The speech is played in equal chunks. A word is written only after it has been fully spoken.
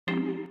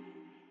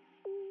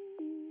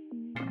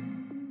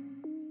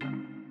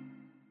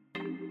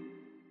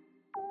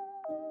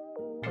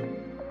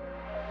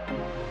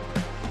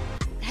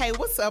Hey,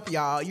 what's up,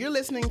 y'all? You're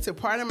listening to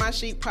Pardon My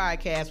Chic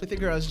podcast with your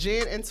girls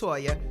Jen and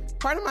Toya.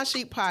 Pardon My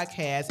Chic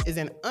podcast is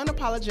an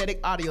unapologetic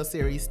audio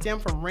series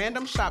stemmed from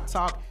random shop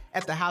talk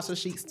at the House of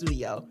Chic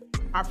studio.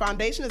 Our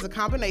foundation is a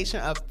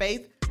combination of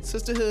faith,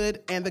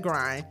 sisterhood, and the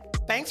grind.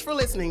 Thanks for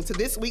listening to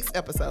this week's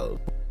episode.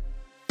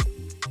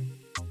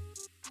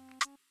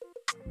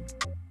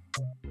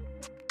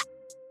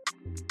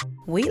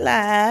 We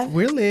live.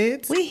 We're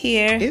lit. We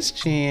here. It's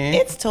Jen.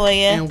 It's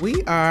Toya. And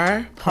we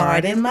are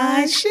Pardon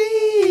My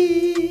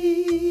Chic.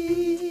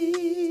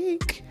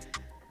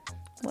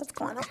 What's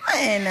going on?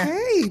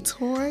 Hey,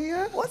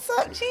 Toya. What's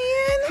up, Jen?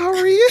 How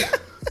are you?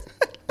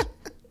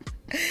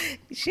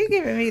 She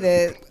giving me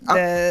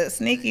the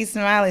sneaky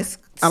smiley stare.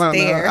 I don't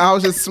know. I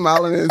was just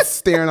smiling and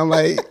staring. I'm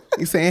like,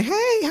 you saying,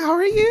 hey, how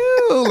are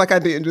you? Like I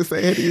didn't just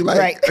say hey to you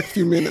a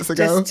few minutes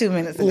ago. Just 2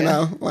 minutes ago. You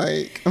know,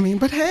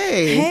 but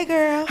hey. Hey,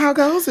 girl. How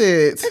goes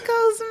it? It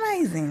goes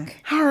amazing.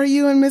 How are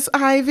you and Miss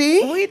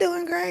Ivy? We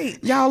doing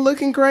great. Y'all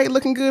looking great,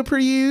 looking good per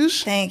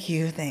usual. Thank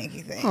you.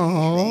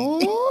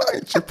 Oh,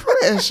 it's your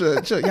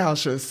pressure. Y'all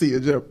should see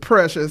your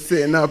pressure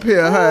sitting up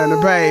here, her and the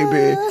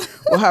baby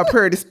with her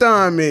pretty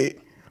stomach.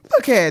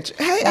 Look at you.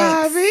 Hey,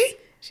 Thanks. Ivy.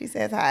 She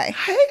says hi.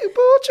 Hey,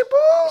 Boochie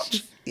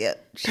Booch.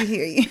 Yep, she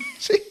hear you.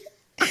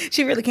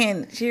 She really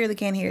can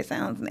hear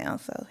sounds now,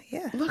 so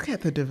yeah. Look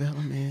at the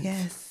development.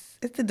 Yes,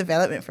 it's a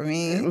development for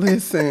me.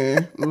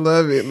 Listen,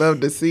 love it.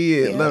 Love to see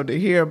it. Yeah. Love to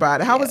hear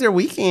about it. How was your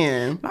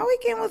weekend? My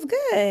weekend was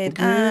good.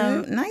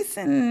 Nice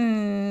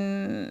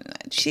and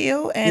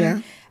chill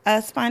and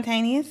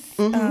spontaneous.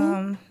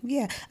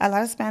 Mm-hmm. A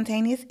lot of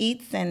spontaneous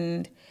eats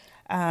and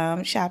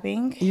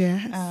shopping.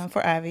 Yes.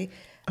 For Ivy.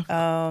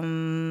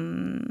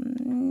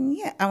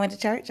 I went to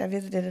church. I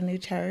visited a new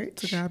church.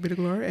 To God be the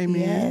glory.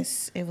 Amen.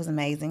 Yes, it was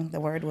amazing. The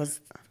word was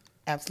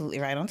absolutely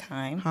right on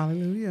time.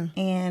 Hallelujah.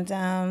 And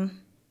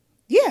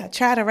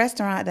tried a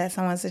restaurant that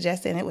someone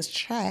suggested, and it was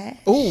trash.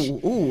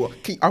 Ooh.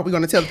 Are we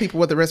going to tell the people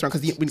what the restaurant?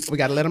 Because we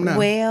got to let them know.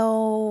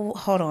 Well,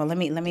 hold on. Let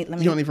me. You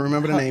don't even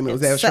remember the name. It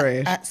was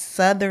trash.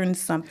 Southern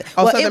something.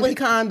 Oh, well, Southern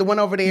Pecan, the one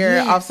over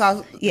there off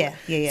South. Yeah.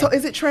 So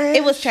is it trash?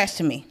 It was trash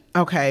to me.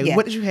 Okay. Yeah.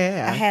 What did you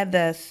have? I had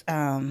this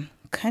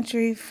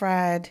country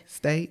fried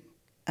steak.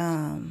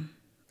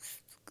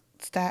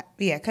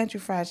 Country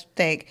fried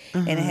steak,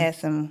 and it had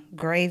some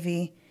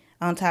gravy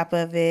on top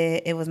of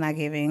it. It was not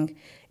giving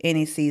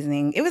any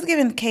seasoning. It was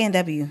giving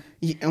K&W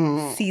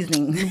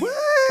seasoning.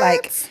 What?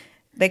 Like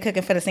they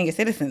cooking for the senior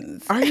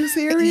citizens. Are you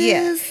serious?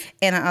 Yes.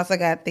 And I also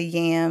got the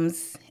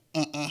yams.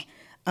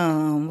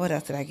 What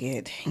else did I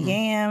get?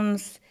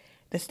 Yams,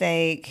 the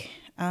steak.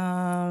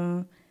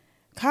 Collard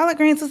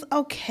greens was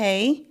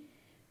okay.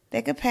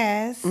 They could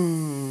pass.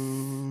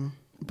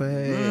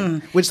 But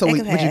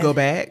would you go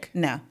back?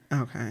 No.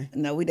 Okay.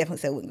 No, we definitely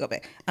said we wouldn't go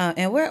back.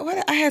 And where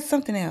I had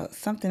something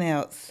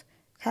else.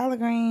 Collard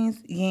greens,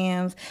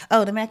 yams.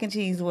 Oh, the mac and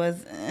cheese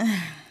was.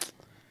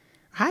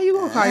 How you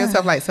gonna call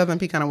yourself like Southern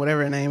Pecan or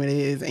whatever name it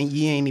is, and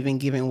you ain't even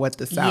giving what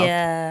the South?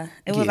 Yeah,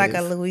 it was like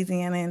a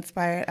Louisiana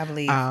inspired, I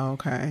believe. Oh,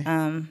 okay.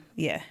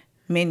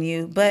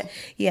 Menu, but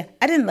I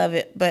didn't love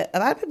it, but a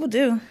lot of people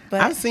do.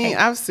 But I've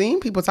seen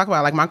people talk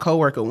about, like, my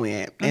coworker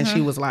went, and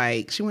she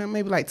went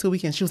maybe like 2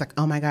 weekends. She was like,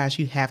 "Oh my gosh,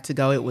 you have to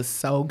go! It was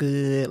so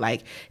good.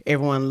 Like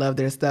everyone loved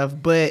their stuff."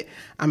 But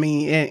I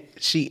mean,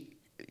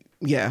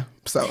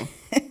 so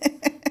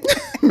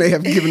may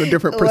have given a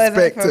different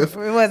perspective.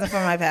 It wasn't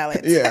for my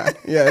palate.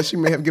 Yeah, she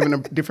may have given a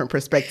different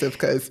perspective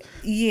because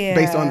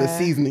based on the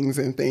seasonings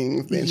and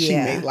things, then she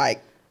may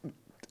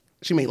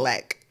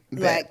lack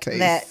that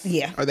taste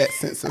or that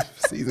sense of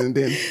season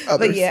than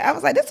others. But I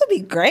was like, this would be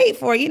great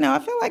for, I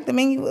feel like the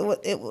menu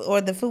or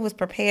the food was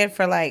prepared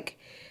for like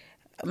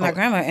my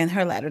grandma in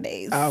her latter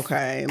days.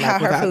 Okay. Like how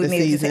her food the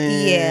needed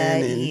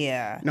season.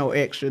 Yeah. No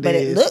extra. But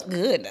it looked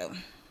good though.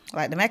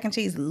 Like the mac and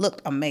cheese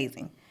looked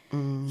amazing.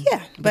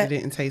 Yeah. But it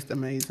didn't taste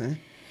amazing.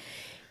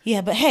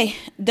 Yeah, but hey,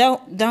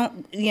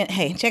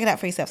 hey, check it out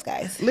for yourselves,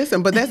 guys.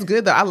 Listen, but that's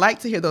good though. I like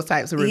to hear those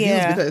types of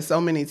reviews because so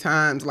many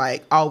times,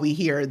 like, all we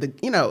hear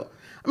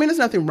there's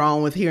nothing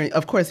wrong with hearing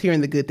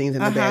the good things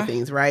and the bad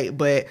things, right?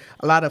 But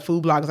a lot of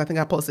food bloggers, I think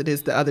I posted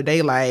this the other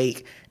day,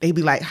 like, they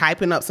be like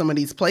hyping up some of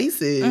these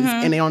places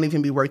and they don't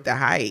even be worth the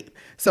hype.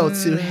 So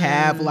to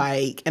have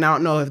like, and I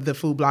don't know if the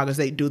food bloggers,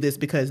 they do this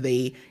because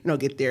they,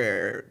 get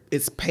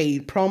it's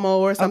paid promo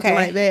or something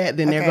like that,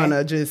 then they're going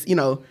to just,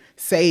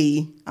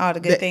 say all the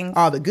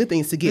good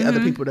things to get other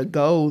people to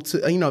go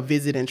to,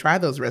 visit and try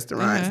those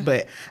restaurants.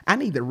 But I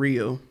need the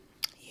real.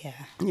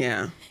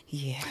 Yeah.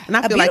 And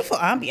I feel beautiful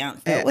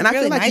ambiance. Though. And I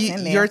feel like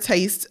your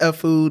taste of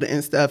food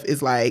and stuff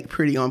is like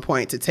pretty on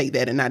point to take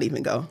that and not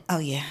even go. Oh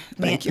yeah.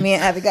 Thank you. Me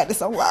and Abby got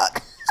this on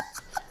lock.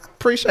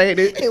 Appreciate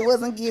it. It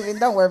wasn't given.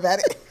 Don't worry about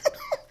it.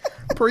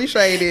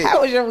 appreciate it.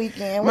 How was your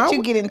weekend? What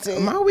you get into?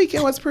 My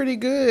weekend was pretty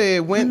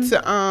good. Went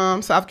to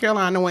South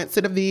Carolina, went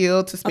to the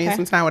Ville to spend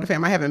some time with the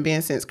family. I haven't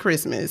been since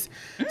Christmas.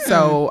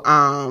 So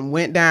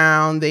went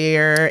down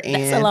there, and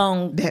that's a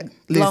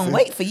long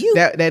wait for you.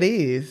 That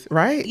is,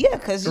 right? Yeah,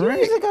 because you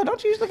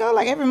don't you usually go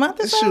like every month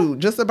or so? Shoot,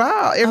 just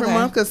about every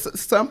month, because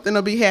something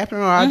will be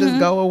happening, or I'll just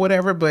go or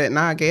whatever. But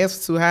nah, gas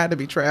was too high to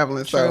be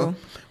traveling. True. So,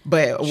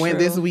 but went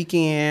this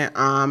weekend,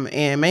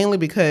 and mainly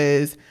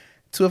because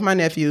two of my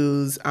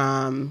nephews,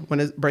 when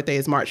his birthday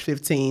is March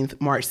 15th,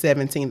 March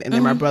 17th, and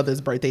then my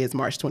brother's birthday is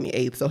March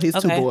 28th. So his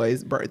two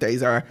boys'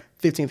 birthdays are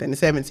 15th and the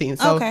 17th.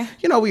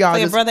 So, we all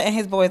your brother and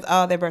his boys,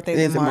 all their birthdays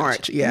is in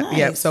March. Yeah, nice.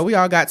 yeah. So we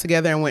all got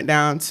together and went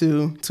down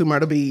to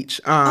Myrtle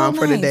Beach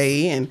for the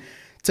day, and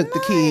took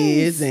the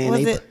kids. And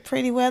was it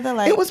pretty weather?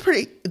 It was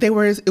pretty. It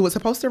was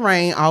supposed to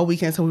rain all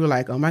weekend, so we were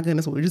like, oh my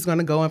goodness, we're just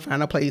gonna go and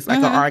find a place like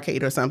an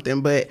arcade or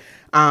something. But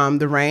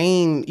the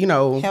rain,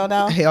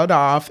 held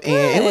off,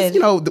 and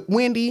it was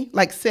windy,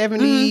 like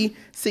 70,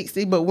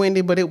 60, but windy.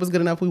 But it was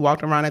good enough. We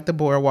walked around at the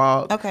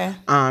boardwalk. Okay.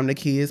 The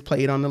kids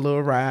played on the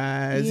little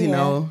rides.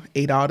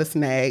 Ate all the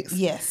snacks.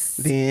 Yes.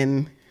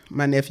 Then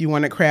my nephew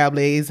wanted crab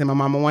legs, and my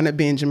mama wanted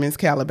Benjamin's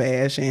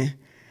Calabash, and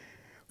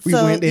we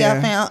went there.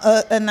 Y'all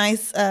found a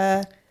nice.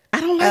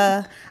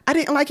 I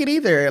didn't like it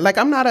either. Like,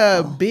 I'm not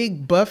a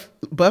big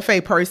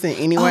buffet person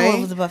anyway. Oh,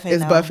 it was a buffet.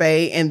 It's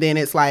buffet, and then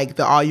it's like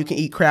the all you can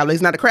eat crab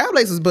legs. Now the crab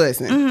legs was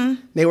busting.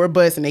 They were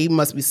busting. They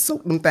must be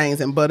soaked them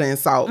things in butter and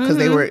salt, because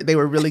they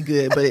were really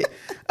good. But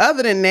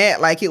other than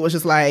that, like, it was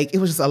just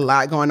a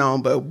lot going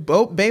on.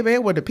 But baby,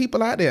 were the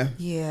people out there?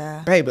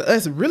 Yeah, baby,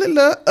 us really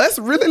love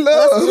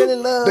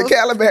the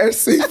Calabash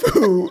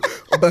seafood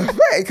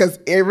buffet, because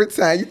every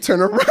time you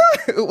turn around,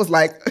 it was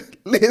like,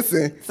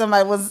 listen,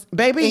 somebody was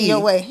in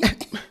your way.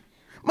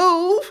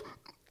 Move.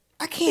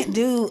 I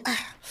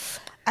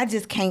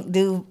just can't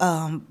do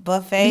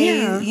buffets.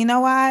 Yeah. You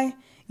know why?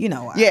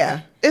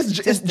 Yeah. It's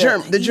the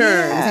germs.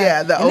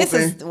 Yeah. The and open. This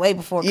is way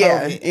before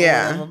COVID.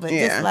 Yeah. But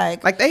just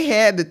like they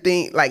had the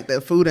thing, like the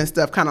food and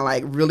stuff kind of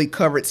like really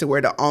covered to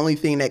where the only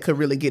thing that could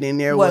really get in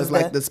there was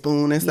like the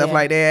spoon and stuff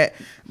like that.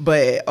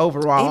 But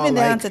overall, even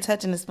down to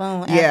touching the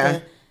spoon.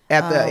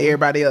 After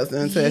everybody else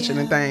done touching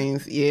and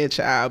things. Yeah,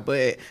 child.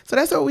 But so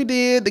that's what we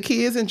did. The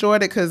kids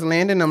enjoyed it, because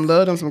Landon them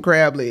loved them some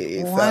crab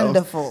legs.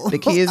 Wonderful. So the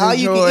kids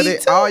enjoyed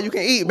it. All you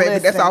can eat, baby.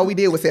 Listen. That's all we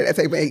did was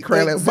say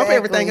crab legs. Bump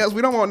everything else.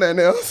 We don't want nothing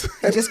else.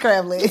 Just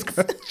crab legs.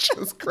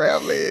 Just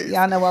crab legs.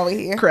 Y'all know why we're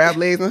here. Crab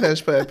legs and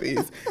hush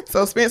puppies.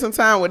 So spent some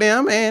time with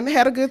them and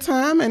had a good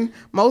time, and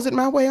moseyed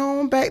my way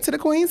on back to the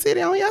Queen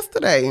City on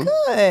yesterday.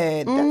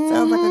 Good. That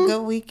sounds like a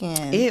good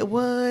weekend. It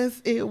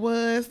was.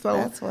 So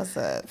that's what's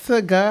up.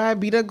 To God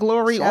be the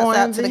glory. Shouts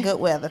out to the good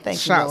weather.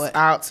 Thank you, Lord. Shouts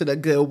out to the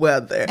good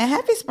weather. And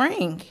happy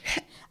spring.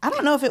 I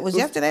don't know if it was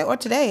yesterday or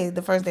today,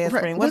 the first day of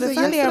spring. Was it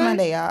Sunday or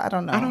Monday, y'all? I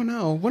don't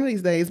know. One of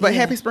these days. But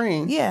happy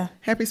spring. Yeah.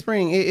 Happy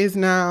spring. It is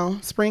now.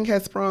 Spring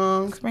has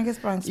sprung. Spring has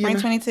sprung. Spring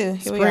 22.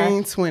 Here we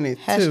are. Spring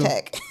 22.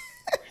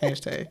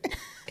 Hashtag.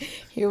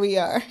 Here we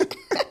are.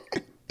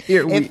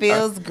 It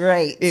feels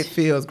great. It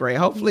feels great.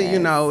 Hopefully,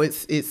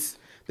 it's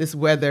this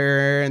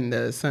weather and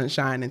the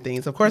sunshine and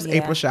things. Of course,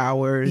 April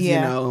showers,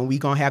 and we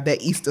going to have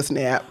that Easter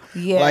snap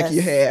like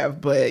you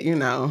have. But,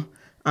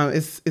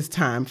 it's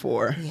time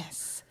for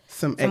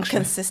some extra.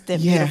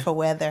 Consistent, beautiful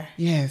weather.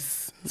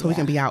 Yes. So we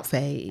can be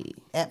outside.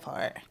 That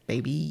part.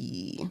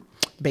 Baby.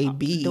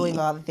 Doing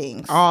all the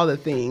things. All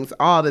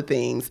the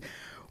things.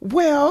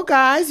 Well,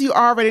 guys, you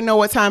already know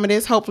what time it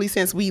is. Hopefully,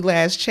 since we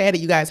last chatted,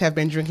 you guys have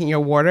been drinking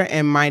your water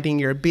and minding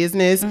your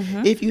business.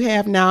 If you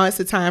have, now it's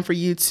the time for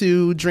you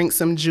to drink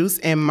some juice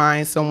and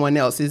mind someone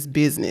else's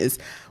business.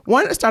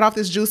 Wanted to start off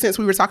this juice since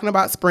we were talking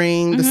about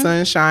spring, the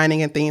sun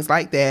shining and things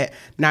like that.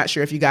 Not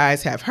sure if you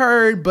guys have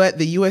heard, but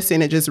the U.S.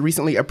 Senate just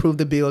recently approved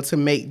the bill to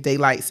make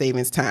daylight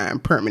savings time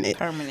permanent.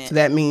 So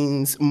that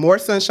means more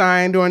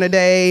sunshine during the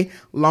day,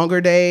 longer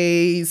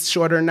days,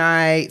 shorter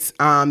nights.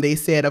 They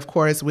said, of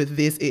course, with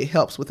this, it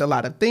helps with a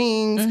lot of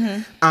things,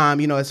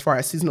 as far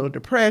as seasonal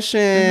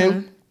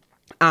depression.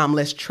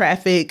 Less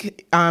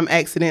traffic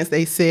accidents,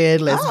 they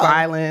said, less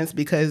violence,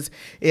 because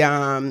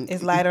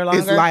it's lighter longer.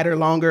 It's lighter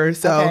longer.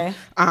 So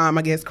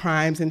I guess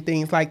crimes and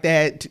things like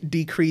that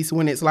decrease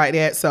when it's like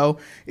that. So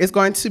it's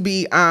going to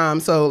be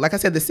so like I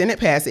said, the Senate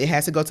passed it. It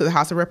has to go to the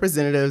House of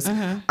Representatives,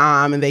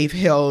 and they've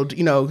held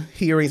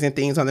hearings and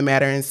things on the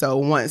matter. And so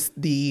once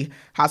the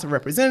House of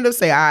Representatives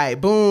say, all right,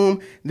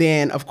 boom,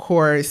 then of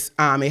course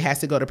it has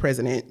to go to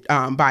President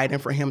Biden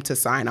for him to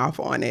sign off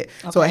on it.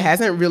 So it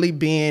hasn't really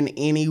been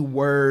any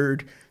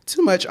word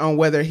too much on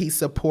whether he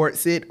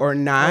supports it or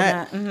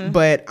not.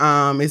 But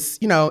it's,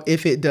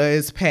 if it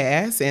does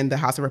pass and the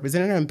House of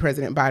Representatives and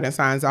President Biden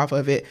signs off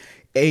of it,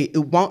 it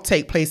won't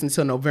take place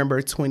until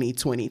November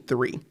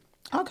 2023.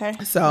 Okay.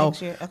 So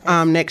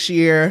next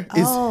year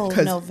is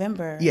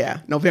November.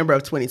 Yeah, November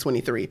of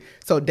 2023.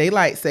 So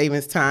daylight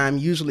savings time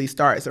usually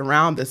starts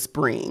around the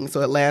spring.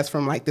 So it lasts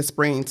from like the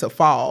spring to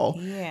fall.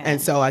 Yeah.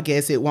 And so I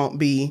guess it won't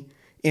be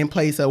in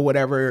place of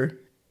whatever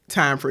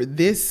time for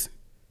this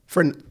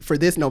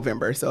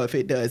November. So if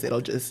it does,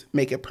 it'll just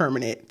make it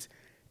permanent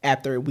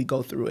after we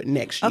go through it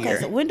next year. Okay,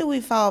 so when do we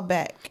fall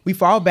back? We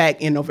fall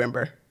back in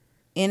November.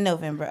 In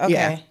November, okay.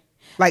 Yeah.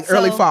 Like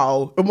early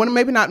fall.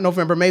 Maybe not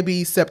November,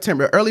 maybe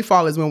September. Early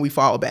fall is when we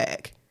fall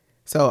back.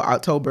 So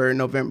October,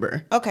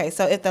 November. Okay,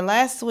 so if the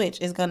last switch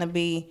is going to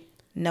be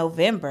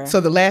November. So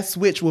the last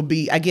switch will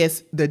be, I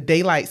guess, the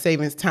daylight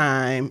savings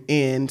time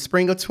in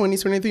spring of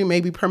 2023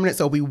 may be permanent,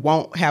 so we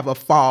won't have a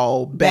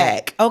fall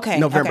back. Okay,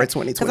 November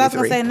 2023. Because I was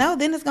gonna say no,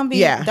 then it's gonna be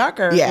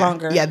darker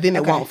longer. Yeah, then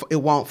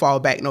it won't fall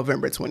back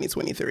November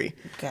 2023.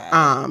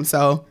 Okay.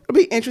 So it'll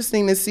be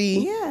interesting to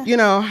see,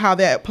 how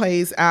that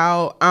plays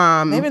out.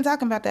 They've been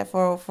talking about that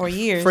for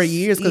years. For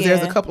years, because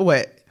there's a couple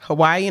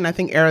Hawaii and I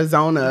think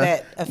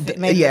Arizona that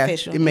made it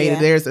official. It made it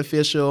theirs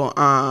official.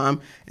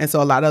 And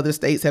so a lot of other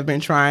states have been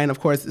trying.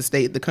 Of course,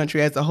 the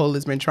country as a whole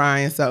has been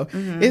trying. So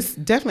it's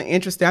definitely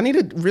interesting. I need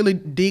to really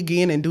dig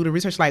in and do the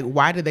research. Like,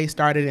 why did they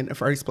start it in the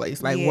first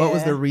place? Like, what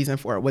was the reason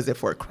for it? Was it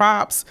for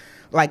crops?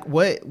 Like,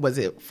 what was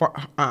it for?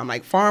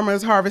 Like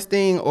farmers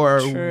harvesting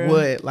or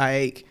what?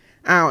 Like,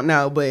 I don't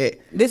know, but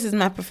this is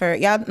my preferred.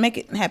 Y'all make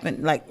it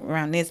happen like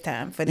around this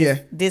time for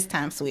this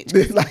time switch.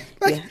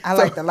 I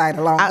like the light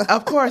along.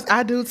 Of course,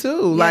 I do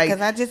too. Because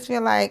I just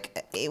feel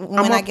like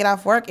when I get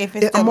off work, if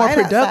it's still more light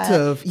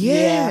productive. Outside,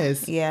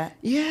 yes.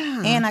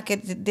 Yeah. And I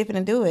could dip in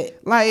and do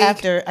it like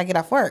after I get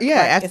off work.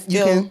 Yeah, like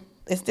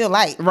it's still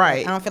light. Right.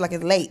 Like, I don't feel like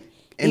it's late.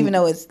 Even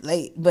though it's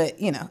late,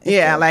 but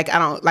like I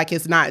don't like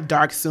it's not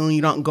dark soon.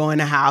 You don't go in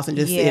the house and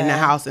just sit in the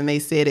house. And they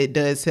said it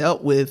does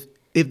help with.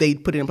 If they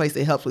put it in place,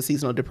 it helps with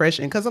seasonal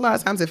depression. Because a lot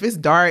of times, if it's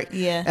dark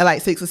at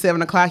like 6 or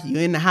 7 o'clock,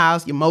 you're in the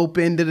house, you're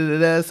moping,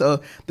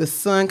 So the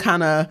sun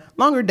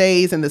longer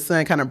days and the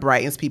sun kind of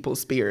brightens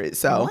people's spirits.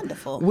 So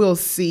wonderful. We'll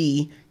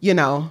see,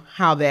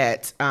 how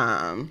that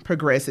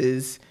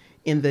progresses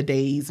in the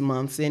days,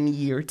 months, and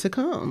year to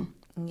come.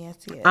 Yes.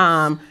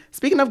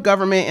 Speaking of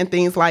government and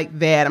things like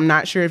that, I'm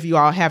not sure if you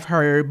all have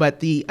heard, but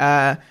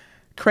the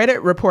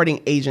credit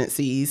reporting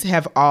agencies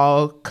have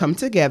all come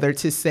together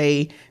to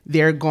say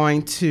they're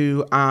going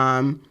to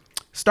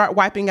start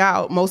wiping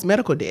out most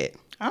medical debt.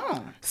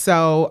 Oh.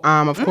 So,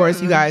 of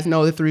course, you guys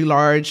know the 3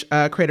 large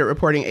credit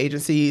reporting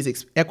agencies,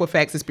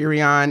 Equifax,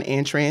 Experian,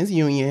 and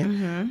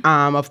TransUnion.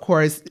 Of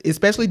course,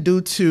 especially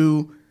due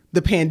to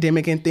the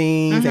pandemic and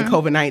things and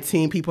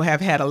COVID-19, people have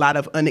had a lot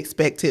of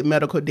unexpected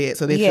medical debt.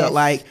 So they felt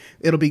like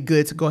it'll be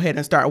good to go ahead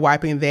and start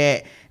wiping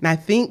that. And I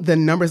think the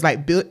number's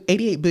like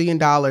 $88 billion.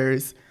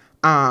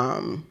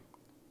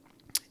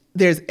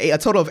 There's a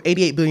total of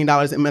 $88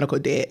 billion in medical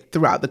debt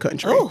throughout the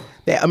country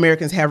that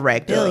Americans have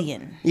racked up.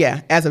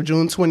 Yeah. As of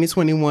June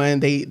 2021,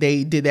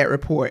 they did that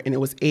report and it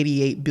was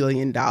 $88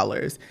 billion.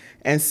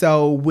 And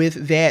so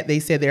with that, they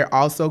said they're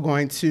also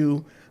going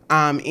to,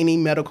 any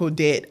medical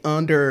debt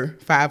under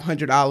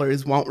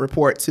 $500 won't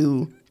report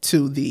to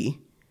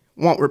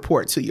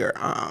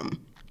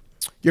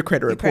your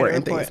credit report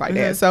and things like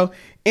that. So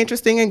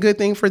interesting and good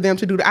thing for them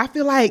to do. I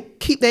feel like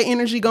keep that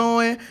energy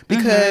going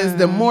because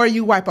the more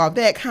you wipe off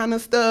that kind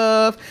of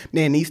stuff,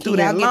 then these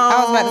student loans.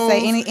 I was about to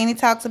say any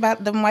talks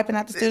about them wiping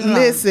out the student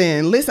loans.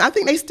 Listen. I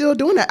think they still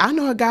doing that. I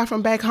know a guy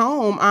from back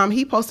home.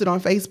 He posted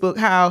on Facebook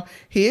how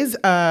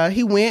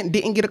he went,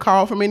 didn't get a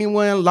call from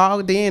anyone,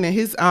 logged in, and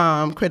his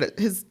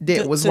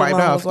debt was wiped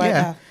off.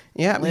 Yeah.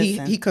 I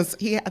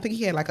think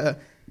he had like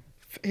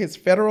his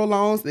federal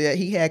loans that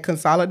he had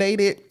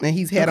consolidated, and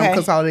he's had them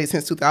consolidated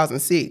since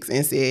 2006,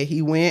 and said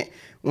he went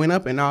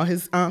up and all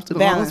his student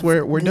loans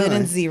were good done.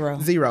 And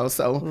zero.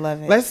 So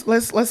love it.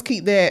 Let's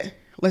keep that.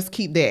 Let's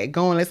keep that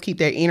going. Let's keep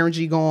that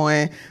energy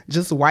going.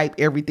 Just wipe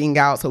everything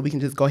out so we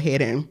can just go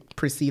ahead and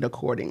proceed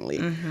accordingly.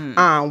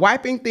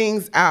 Wiping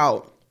things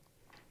out.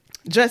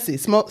 Jussie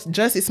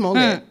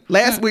Smollett.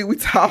 Last week we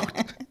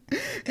talked,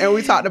 and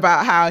we talked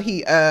about how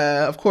he,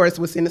 of course,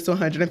 was sentenced to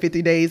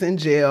 150 days in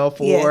jail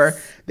for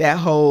that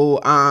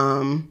whole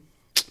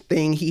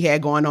thing he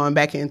had going on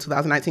back in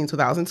 2019,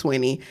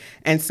 2020.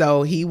 And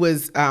so he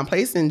was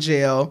placed in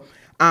jail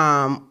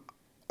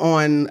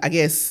on, I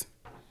guess,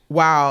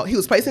 while he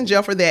was placed in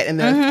jail for that. And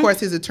then, of course,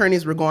 his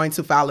attorneys were going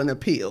to file an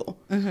appeal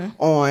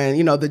on,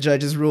 the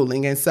judge's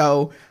ruling. And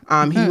so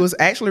he was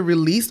actually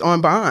released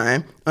on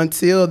bond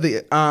until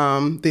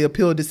the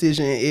appeal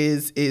decision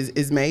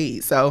is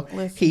made. So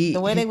the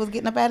way they was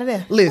getting up out of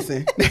there.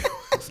 Listen,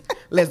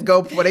 let's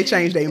go before they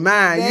change their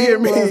mind. You hear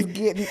me? They was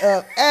getting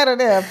up out of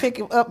there, pick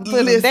him up and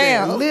put him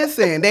down.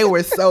 Listen, they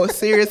were so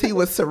serious. He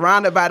was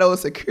surrounded by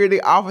those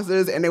security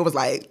officers, and they was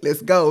like,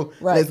 let's go.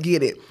 Right. Let's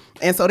get it.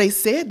 And so they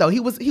said, though, he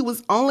was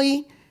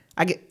only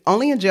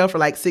in jail for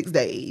like 6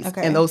 days.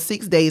 Okay. And those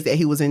 6 days that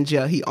he was in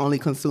jail, he only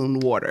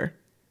consumed water.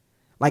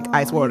 Like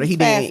ice water. He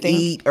didn't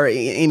eat or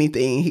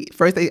anything.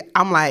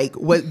 I'm like,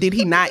 what did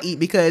he not eat?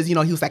 Because, he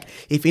was like,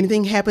 if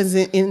anything happens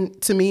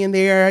to me in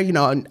there,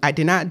 I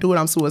did not do it.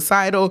 I'm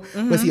suicidal.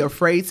 Was he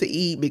afraid to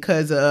eat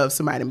because of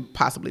somebody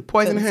possibly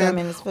poisoning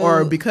him?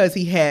 Or because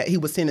he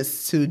was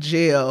sentenced to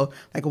jail?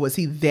 Like, was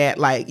he that,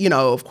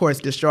 of course,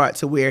 distraught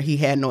to where he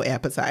had no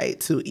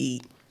appetite to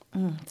eat?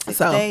 6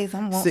 days,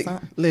 I'm want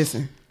something.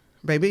 Listen,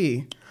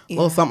 baby.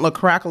 little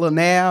crackle, little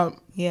nab.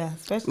 Yeah,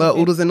 especially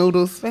little oodles and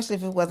noodles. Especially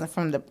if it wasn't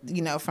from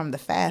the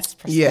fast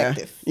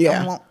perspective.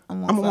 Yeah.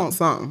 I'm gonna want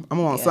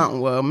something.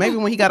 Well, maybe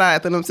when he got out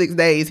after them 6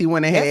 days, he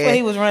went ahead. That's what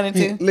he was running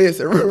to.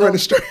 Listen, running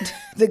straight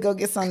to go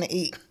get something to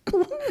eat.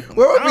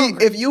 What would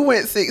be if you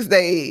went 6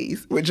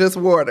 days with just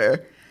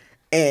water,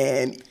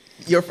 and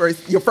your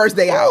first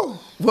day out?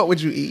 What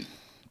would you eat?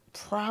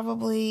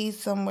 Probably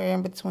somewhere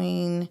in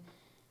between.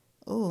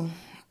 Ooh,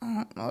 I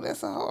don't know.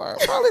 That's so hard.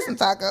 Probably some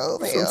tacos.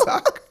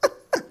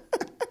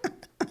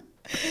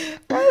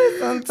 Probably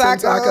some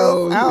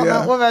tacos. I don't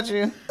know. What about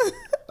you?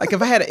 Like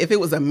if it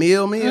was a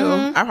meal,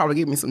 I'd probably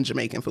give me some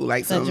Jamaican food,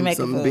 like some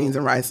beans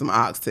and rice, some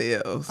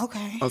oxtails.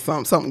 Okay. Or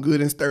something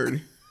good and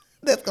sturdy.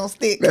 That's gonna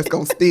stick.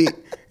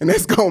 And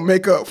that's gonna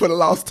make up for the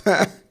lost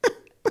time.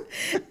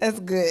 That's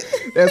good.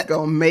 That's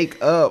gonna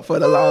make up for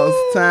the lost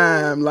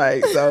time.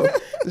 Like, so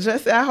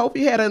just I hope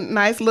you had a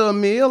nice little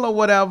meal or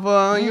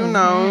whatever, you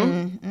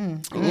know,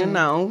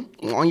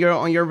 on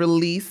your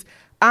release.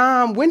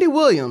 Wendy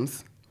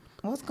Williams.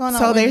 What's going on?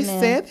 So they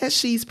said that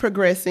she's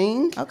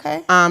progressing.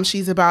 Okay.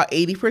 She's about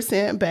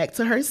 80% back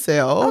to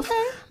herself.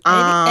 Okay.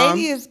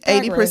 80 is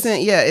progress.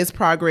 80%, yeah, is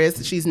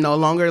progress. She's no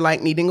longer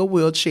like needing a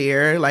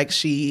wheelchair like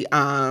she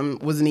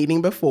was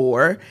needing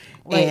before.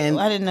 Wait, and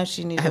I didn't know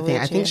she needed a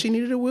wheelchair. I think she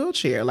needed a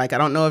wheelchair. Like, I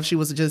don't know if she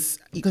was just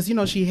because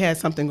she had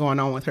something going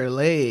on with her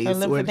legs. Her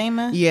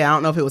lymphedema? Yeah, I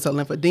don't know if it was her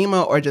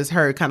lymphedema or just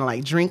her kind of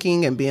like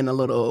drinking and being a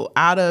little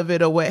out of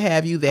it or what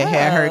have you that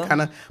had her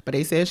kind of. But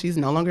they said she's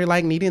no longer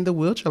like needing the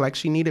wheelchair like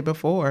she needed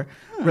before,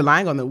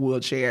 relying on the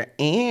wheelchair,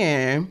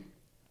 and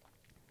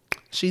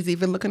she's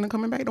even looking at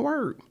coming back to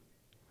work.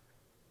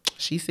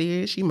 She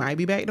said she might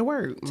be back to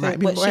work. Might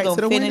be back to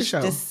the Wendy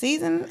show. This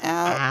season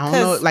out? I don't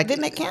know. Like,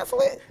 didn't they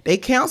cancel it? They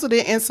canceled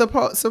it, and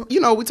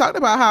we talked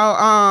about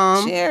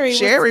how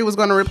Sherry was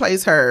going to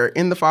replace her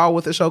in the fall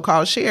with a show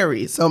called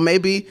Sherry. So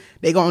maybe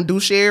they gonna do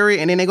Sherry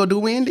and then they gonna do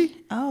Wendy.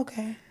 Oh,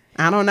 okay.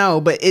 I don't know,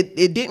 but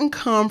it didn't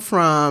come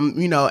from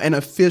an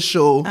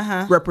official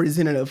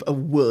representative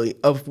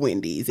of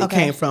Wendy's. It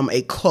came from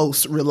a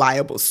close,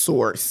 reliable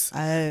source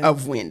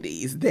of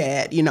Wendy's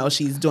that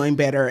she's doing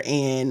better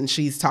and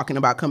she's talking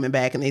about coming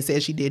back. And they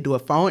said she did do a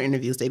phone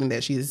interview stating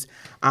that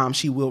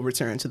she will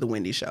return to the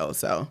Wendy show.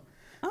 So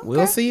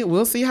we'll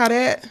see how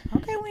that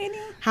Wendy,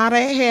 how that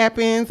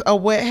happens or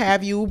what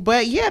have you.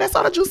 But yeah, that's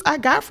all the juice I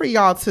got for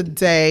y'all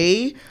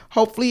today.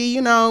 Hopefully,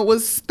 it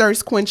was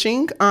thirst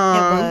quenching. It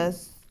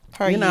was.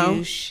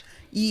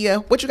 Yeah.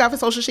 What you got for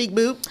Social Chic,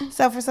 boo?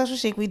 So for Social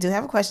Chic, we do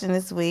have a question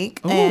this week.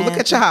 Oh, look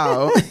at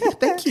y'all.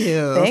 Thank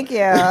you. Thank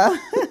you.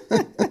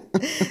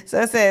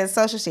 So it says,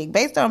 Social Chic,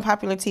 based on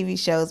popular TV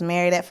shows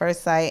Married at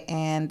First Sight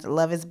and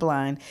Love is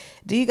Blind,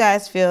 do you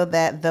guys feel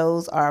that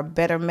those are a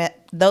better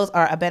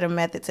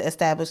method to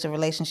establish a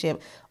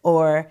relationship,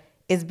 or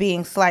is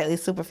being slightly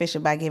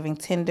superficial by giving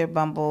Tinder,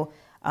 Bumble,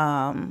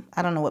 I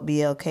don't know what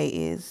BLK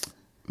is.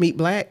 Meet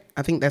Black.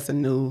 I think that's a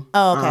new.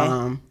 Oh, okay.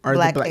 Or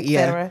Black, the Black,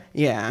 etc.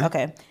 Yeah.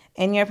 Okay.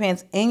 In your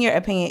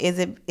opinion,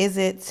 is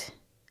it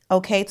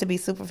okay to be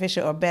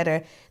superficial or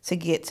better to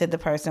get to the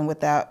person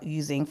without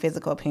using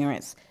physical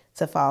appearance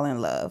to fall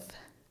in love?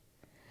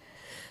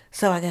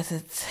 So I guess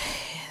it's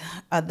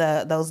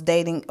those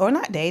dating or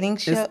not dating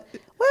shows.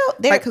 Well,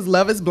 because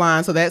Love is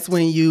Blind, so that's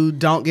when you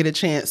don't get a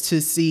chance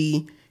to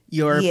see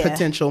your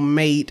potential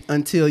mate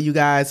until you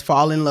guys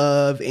fall in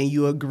love and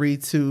you agree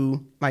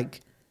to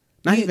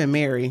not even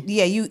marry.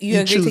 Yeah, you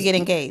agree to get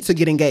engaged.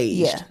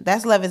 Yeah,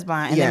 that's Love is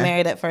Blind. And then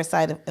Married at First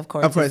Sight, of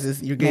course. Of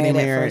course, you're getting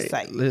married. At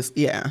first sight.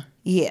 Yeah.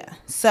 Yeah.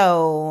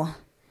 So,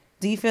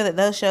 do you feel that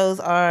those shows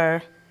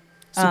are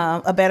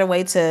a better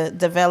way to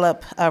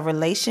develop a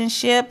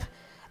relationship?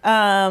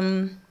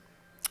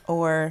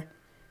 Or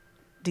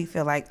do you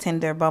feel like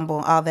Tinder, Bumble,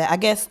 all that? I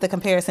guess the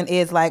comparison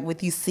is like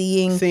with you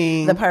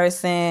seeing the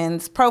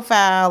person's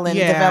profile and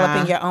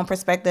developing your own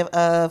perspective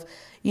of,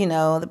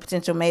 the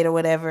potential mate or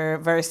whatever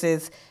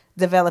versus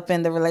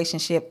developing the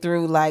relationship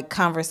through like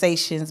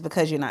conversations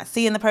because you're not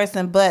seeing the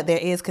person, but there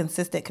is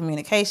consistent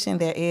communication.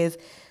 There is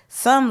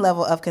some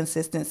level of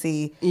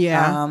consistency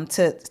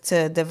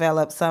to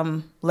develop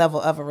some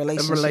level of a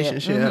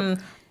relationship.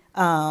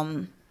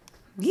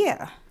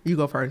 Yeah. You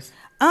go first.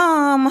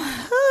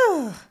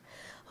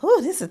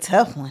 This is a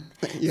tough one.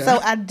 Yeah. So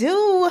I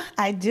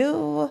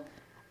do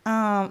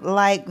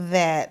like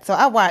that. So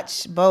I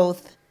watch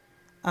both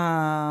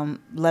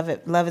Love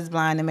is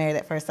Blind and Married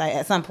at First Sight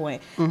at some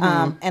point.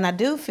 And I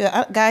do feel,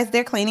 guys,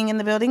 they're cleaning in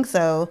the building,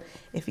 so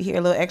if you hear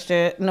a little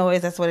extra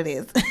noise, that's what it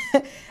is.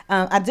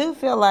 I do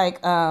feel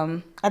like,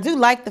 I do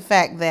like the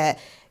fact that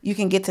you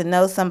can get to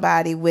know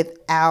somebody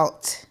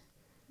without,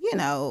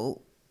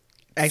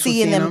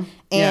 seeing them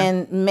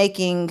and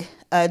making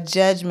a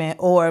judgment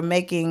or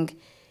making,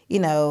 you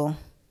know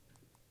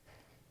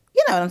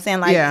what I'm saying?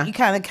 Like you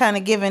kind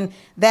of giving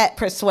that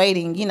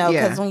persuading,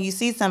 because when you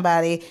see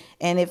somebody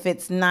and if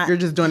it's not, you're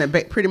just doing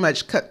it pretty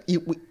much.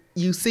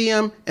 You see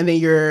them and then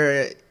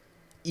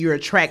you're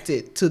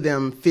attracted to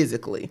them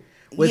physically.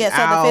 So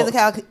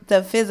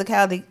the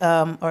physicality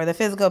or the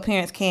physical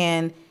appearance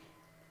can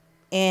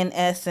in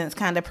essence,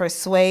 kind of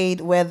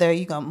persuade whether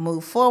you're going to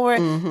move forward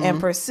and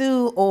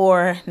pursue,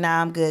 or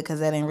nah, I'm good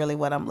because that ain't really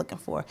what I'm looking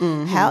for.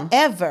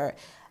 However,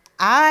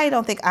 I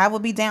don't think I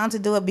would be down to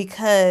do it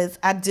because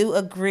I do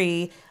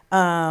agree.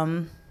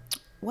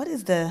 What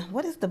is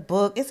the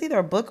book? It's either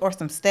a book or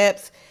some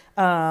steps.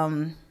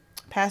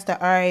 Pastor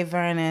R.A.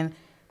 Vernon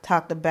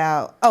talked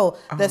about,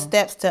 the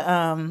steps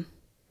to...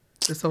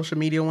 the social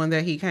media one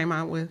that he came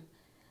out with.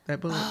 That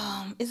book.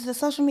 Is it the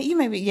social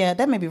media?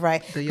 That may be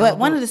right. But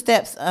one of the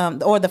steps,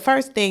 or the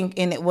first thing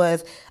in it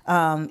was,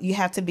 you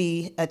have to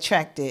be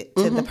attracted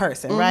to the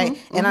person, right?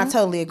 And I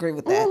totally agree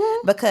with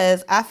that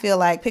because I feel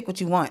like pick what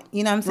you want.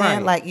 You know what I'm saying?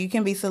 Right. Like you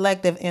can be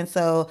selective, and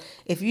so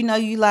if you know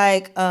you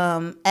like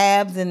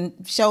abs and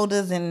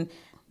shoulders and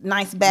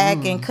nice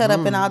back and cut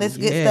up and all this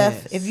good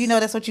stuff, if you know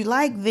that's what you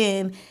like,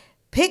 then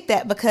pick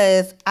that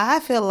because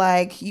I feel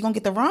like you're gonna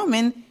get the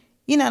Roman.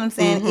 You know what I'm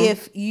saying?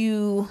 If if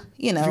you're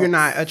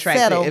not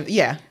attracted.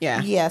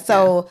 Yeah.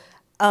 So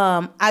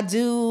I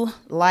do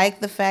like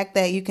the fact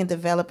that you can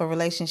develop a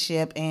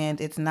relationship and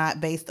it's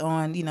not based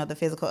on, the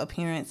physical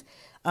appearance.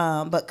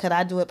 But could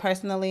I do it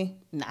personally?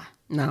 Nah.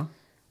 No.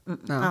 I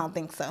don't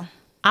think so.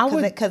 I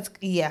would. Because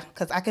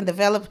I can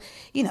develop,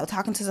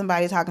 talking to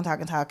somebody,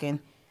 talking.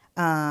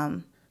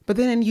 But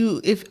then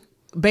if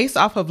based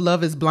off of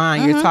Love is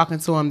Blind, you're talking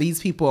to them,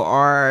 these people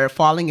are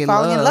falling in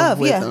love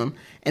with them.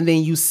 And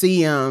then you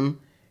see them,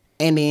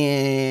 and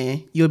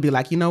then you'll be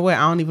like, you know what?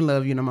 I don't even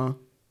love you no more.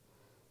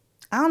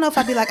 I don't know if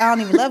I'd be like, I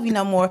don't even love you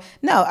no more.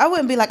 No, I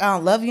wouldn't be like, I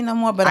don't love you no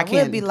more. But I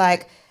would be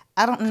like,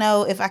 I don't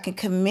know if I can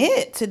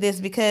commit to this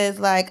because,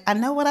 like, I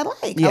know what I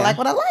like. Yeah. I like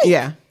what I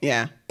like.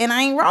 Yeah. And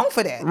I ain't wrong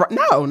for that.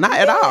 No, not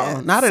at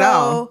all. Not at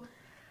all.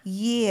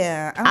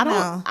 Yeah, I don't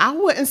know. I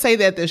wouldn't say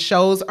that the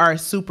shows are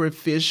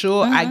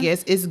superficial. I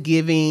guess it's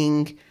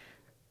giving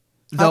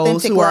those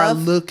authentic who are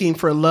love. looking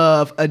for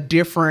love a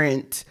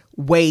different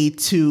way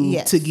to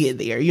get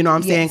there. You know what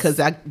I'm saying? Because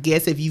I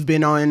guess if you've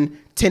been on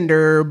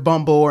Tinder,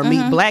 Bumble, or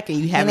Meet Black and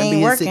you haven't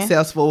been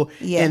successful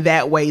in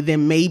that way,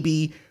 then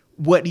maybe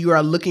what you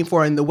are looking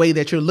for and the way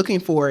that you're looking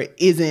for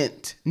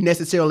isn't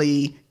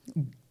necessarily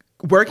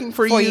working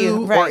for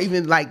you or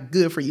even like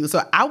good for you.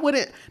 So I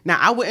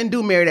wouldn't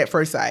do Married at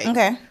First Sight.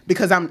 Okay.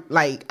 Because I'm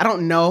like, I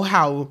don't know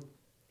how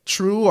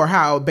true or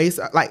how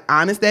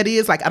honest that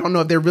is. Like, I don't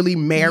know if they're really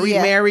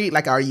married.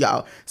 Like, are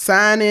y'all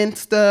signing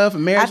stuff,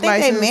 marriage license?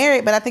 I think they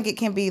married, but I think it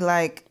can be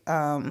like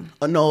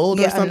annulled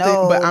or something.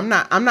 Annulled. But I'm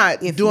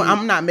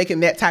not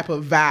making that type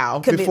of vow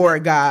before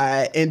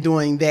God and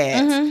doing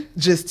that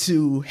just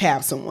to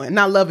have someone.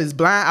 Now, Love is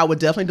Blind, I would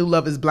definitely do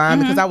Love is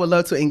Blind because I would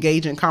love to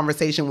engage in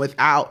conversation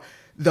without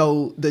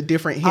the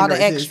different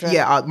hindrances.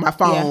 My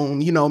phone,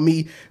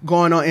 me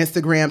going on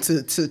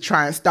Instagram to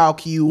try and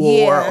stalk you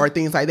or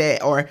things like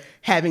that, or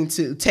having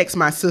to text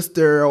my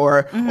sister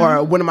or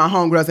one of my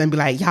homegirls and be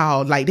like,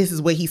 y'all, like, this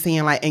is what he's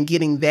saying, like, and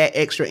getting that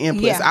extra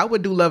input. So I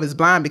would do Love is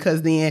Blind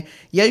because then,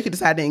 you could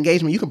decide the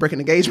engagement. You can break an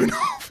engagement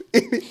off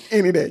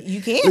any day.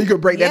 You can. You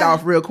could break that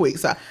off real quick.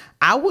 So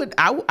I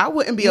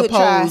wouldn't be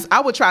opposed.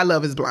 I would try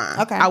Love is Blind.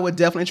 Okay. I would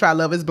definitely try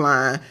Love is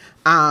Blind.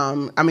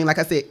 I mean, like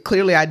I said,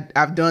 clearly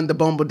I've done the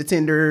Bumble, the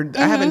Tinder.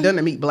 I haven't done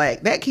the Meet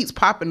Black. That keeps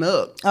popping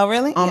up. Oh,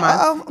 really?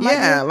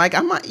 Like I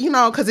might,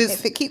 because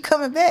if it keep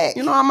coming back,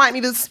 I might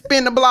need to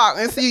spin the block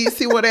and see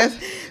what that's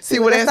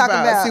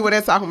about. See what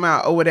that's talking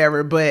about or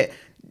whatever. But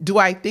do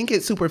I think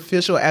it's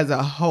superficial as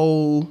a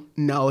whole?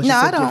 No, it's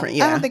just different.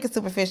 Yeah, I don't think it's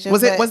superficial.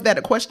 Was that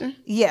a question?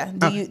 Yeah.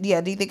 Do you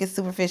think it's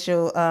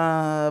superficial?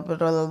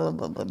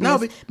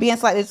 Being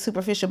slightly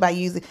superficial by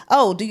using.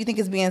 Oh, do you think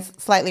it's being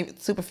slightly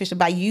superficial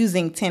by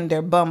using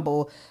Tinder,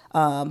 Bumble,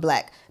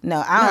 Black?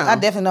 No, I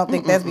definitely don't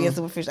think that's being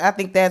superficial. I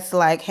think that's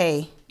like,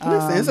 hey.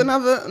 Listen, it's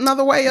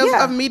another way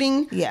of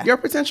meeting your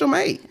potential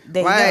mate.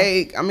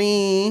 I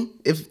mean,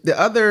 if the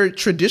other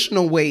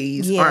traditional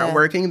ways aren't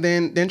working,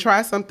 then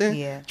try something.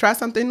 Yeah. Try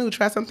something new.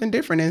 Try something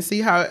different, and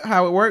see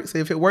how it works.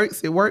 If it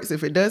works, it works.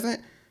 If it doesn't,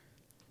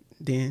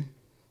 then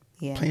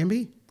Plan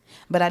B.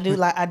 But I do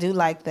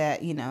like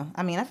that.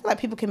 I mean, I feel like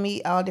people can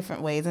meet all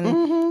different ways,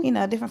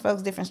 and different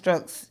folks, different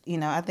strokes.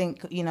 I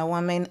think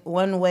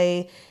one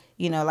way,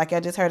 like I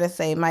just heard us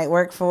say, might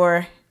work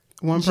for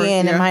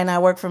Jen, it might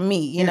not work for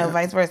me,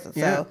 vice versa.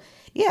 So,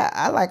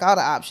 I like all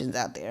the options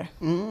out there.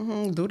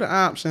 Do the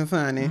options,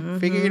 honey.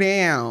 Figure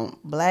it out.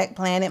 Black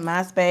Planet,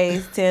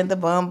 MySpace, Tinder,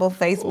 Bumble,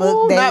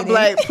 Facebook, dating. Not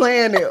Black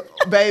Planet,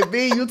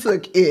 baby. You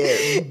took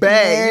it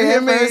back. You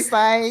hear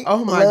me?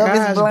 Oh my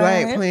gosh,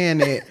 Black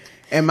Planet.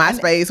 And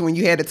MySpace, when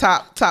you had the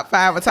top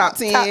 5 or top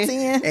 10. Top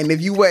 10. And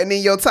if you wasn't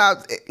in your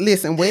top,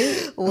 listen, who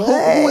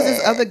was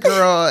this other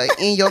girl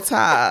in your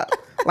top?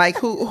 Like,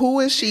 who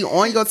is she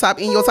on your top,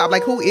 in your top?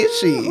 Like, who is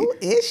she? Who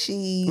is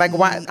she? Like,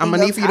 why? I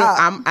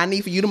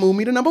need for you to move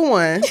me to number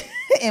 1.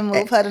 And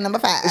move her to number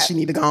 5. She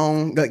need to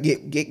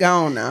get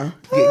gone now.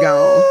 Get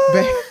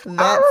gone.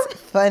 That's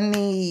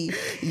funny.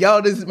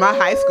 Yo, this is my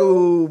high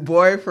school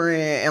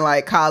boyfriend and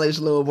like college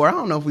little boy. I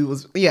don't know if we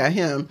was,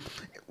 him.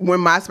 When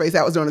MySpace,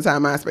 that was during the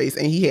time MySpace,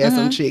 and he had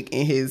some chick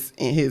in his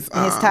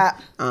top.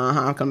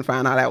 I'm coming to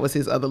find out that was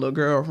his other little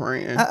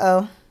girlfriend.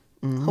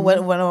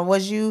 What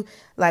was you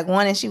like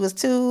 1 and she was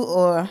 2,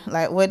 or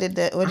like where did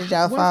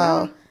y'all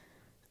fall?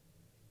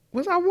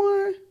 Was I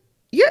 1?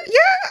 Yeah.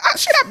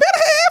 Shit, I better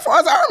have, as far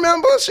as I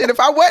remember. Shit, if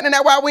I wasn't, and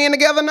that's why we in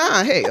together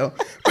now. Hell,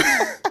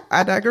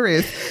 I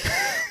digress.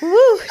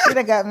 Woo! Should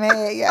have got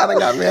mad. Yeah, I done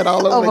got mad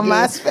all over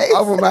MySpace.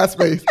 Over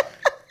MySpace.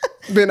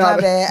 Been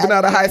out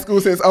of high school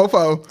since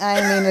 2004. I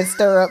ain't mean to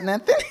stir up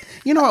nothing.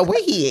 You know what?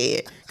 Where he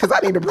at? Because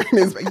I need to bring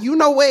this. You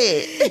know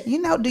where?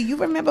 Do you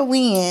remember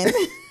when?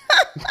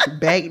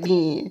 Back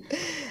then.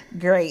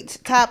 Great.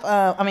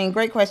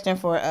 Great question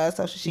for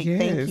Social Chic. Yes.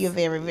 Thank you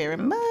very, very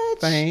much.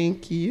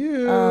 Thank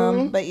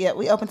you. But yeah,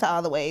 we open to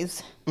all the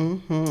ways.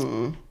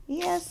 Mm-hmm.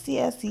 Yes.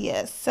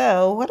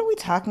 So what are we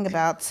talking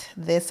about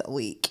this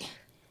week?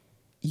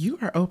 You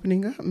are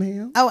opening up,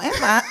 ma'am. Oh, am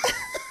I?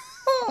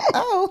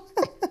 Oh.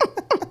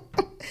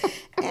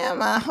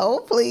 Am I?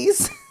 Hold,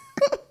 please.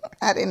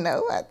 I didn't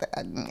know. I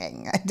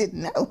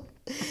didn't know.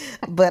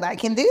 But I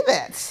can do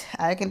that.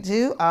 I can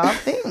do all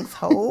things.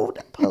 Hold,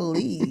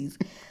 please.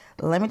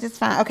 Let me just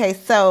find. Okay,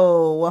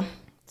 so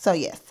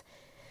yes.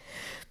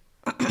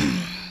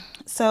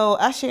 So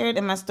I shared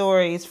in my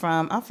stories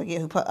from, I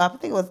forget who, I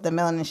think it was the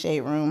Melanin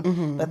Shade Room,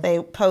 mm-hmm. but they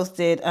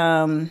posted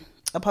a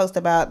post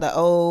about the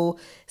old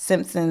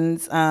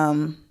Simpsons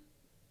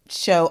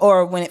show,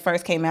 or when it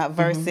first came out,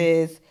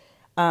 versus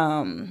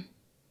the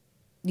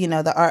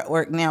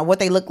artwork now, what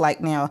they look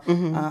like now.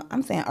 Mm-hmm.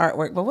 I'm saying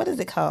artwork, but what is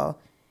it called?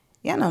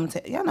 Y'all know what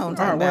I'm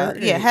talking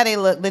about. Yeah, how they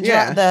look,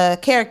 the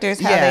characters,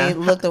 how they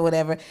looked or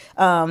whatever,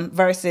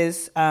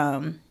 versus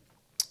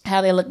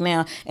how they look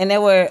now. And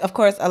there were, of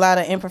course, a lot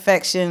of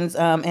imperfections,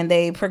 and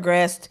they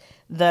progressed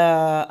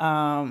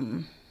I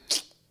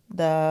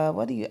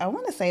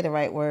want to say the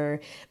right word,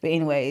 but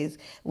anyways,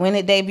 when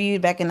it debuted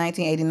back in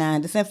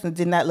 1989, The Simpsons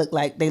did not look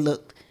like they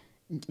looked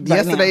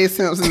yesterday's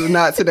Simpsons is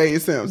not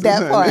today's Simpsons.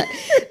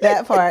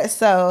 that part.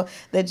 So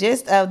the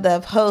gist of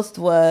the post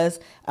was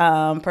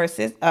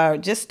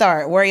just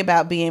start. Worry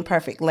about being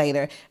perfect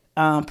later.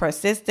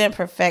 Persistent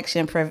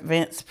perfection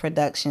prevents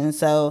production.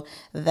 So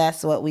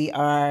that's what we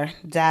are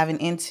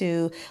diving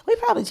into. We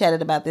probably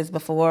chatted about this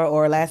before,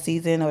 or last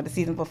season, or the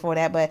season before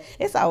that, but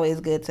it's always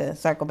good to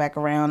circle back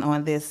around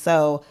on this.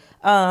 So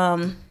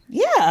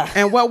yeah.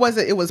 And what was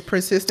it? It was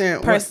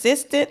persistent.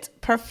 Persistent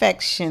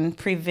perfection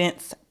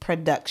prevents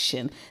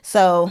production.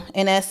 So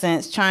in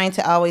essence, trying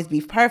to always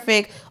be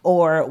perfect,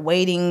 or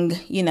waiting,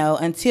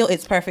 until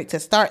it's perfect to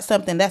start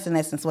something. That's in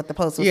essence what the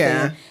post was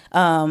saying.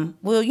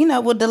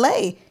 Will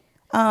delay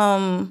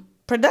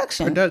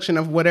production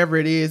of whatever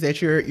it is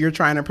that you're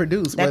trying to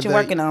produce, that you're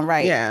working on,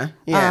 right? Yeah.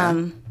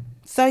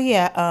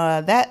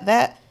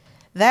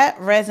 That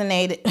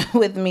resonated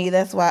with me.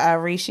 That's why I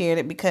reshared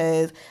it,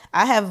 because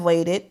I have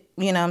waited,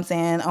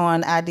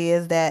 on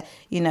ideas that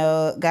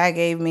God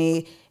gave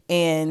me,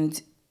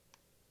 and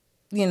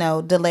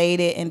delayed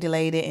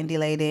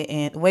it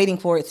and waiting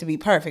for it to be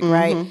perfect,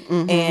 right?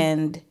 Mm-hmm.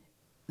 And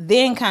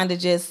then kind of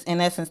just, in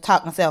essence,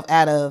 talk myself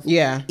out of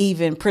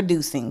even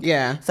producing.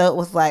 Yeah. So it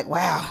was like,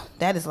 wow,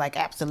 that is like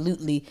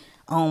absolutely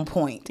on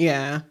point.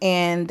 Yeah.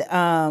 And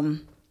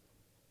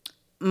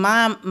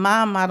my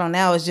motto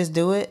now is just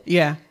do it.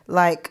 Yeah.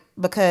 Like,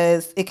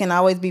 because it can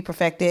always be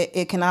perfected.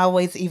 It can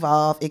always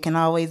evolve. It can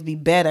always be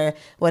better,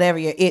 whatever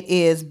it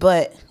is.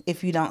 But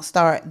if you don't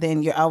start,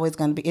 then you're always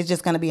going to be, it's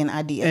just going to be an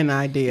idea. An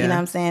idea. You know what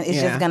I'm saying?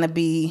 It's just going to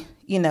be,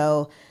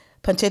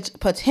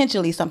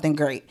 potentially something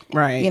great.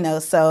 Right.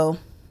 So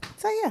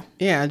yeah.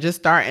 Yeah, just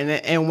start.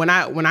 And when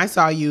I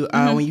saw you,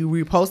 when you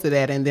reposted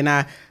that, and then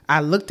I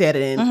looked at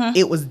it, and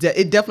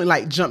it definitely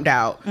like jumped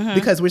out,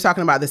 because we're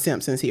talking about the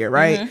Simpsons here,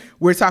 right? Mm-hmm.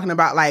 We're talking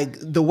about like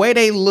the way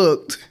they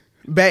looked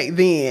back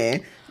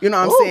then, what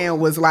I'm saying,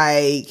 was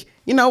like,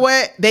 you know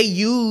what? They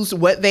used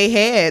what they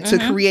had to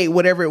create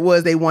whatever it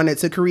was they wanted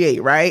to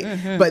create, right?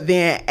 Mm-hmm. But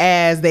then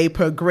as they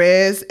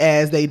progressed,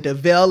 as they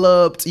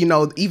developed,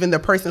 even the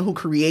person who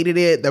created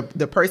it,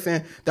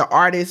 the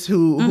artist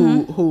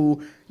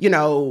who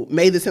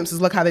made the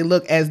Simpsons look how they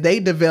look, as they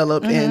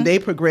developed and they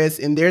progressed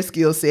in their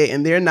skill set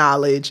and their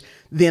knowledge,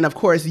 then of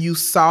course you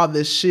saw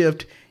the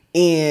shift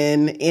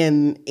in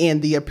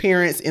the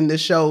appearance in the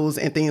shows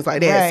and things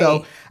like that. Right.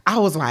 So I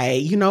was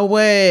like, you know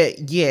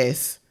what?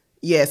 Yes,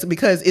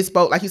 because it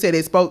spoke, like you said,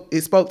 it spoke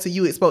to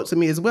you, it spoke to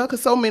me as well.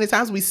 Because so many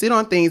times we sit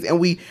on things and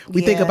we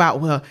think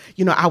about, well,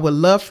 I would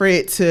love for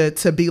it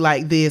to be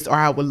like this, or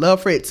I would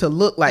love for it to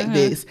look like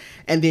this.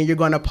 And then you're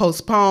going to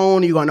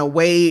postpone, you're going to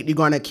wait, you're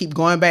going to keep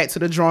going back to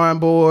the drawing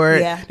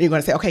board. Yeah. You're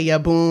going to say, okay, yeah,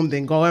 boom.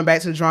 Then going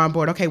back to the drawing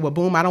board. Okay, well,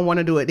 boom, I don't want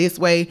to do it this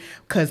way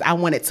because I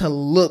want it to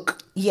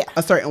look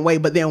a certain way.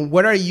 But then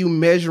what are you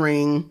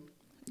measuring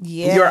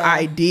your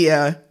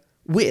idea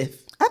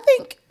with? I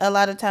think a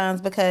lot of times,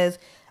 because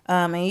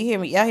and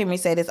y'all hear me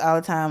say this all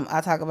the time.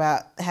 I talk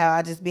about how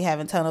I just be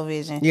having tunnel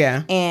vision.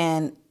 Yeah.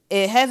 And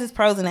it has its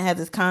pros and it has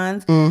its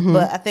cons. Mm-hmm.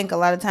 But I think a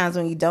lot of times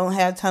when you don't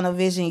have tunnel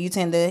vision, you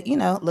tend to,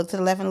 look to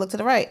the left and look to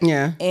the right.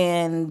 Yeah.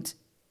 And,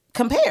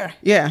 compare.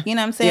 Yeah. You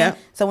know what I'm saying? Yeah.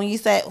 So when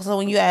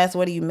you ask,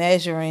 what are you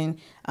measuring,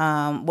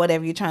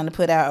 whatever you're trying to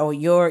put out, or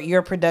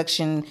your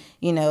production,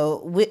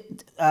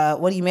 with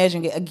what are you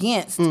measuring it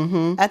against?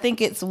 I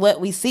think it's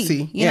what we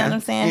see. You know what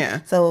I'm saying?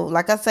 Yeah. So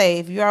like I say,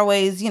 if you're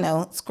always,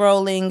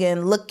 scrolling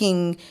and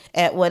looking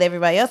at what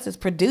everybody else is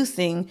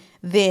producing,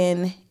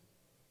 then,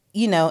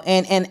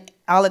 and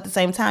all at the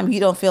same time, you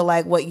don't feel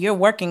like what you're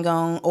working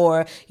on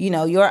or,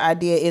 your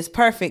idea is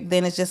perfect,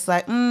 then it's just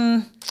like,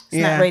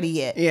 it's not ready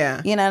yet.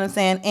 Yeah. You know what I'm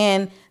saying?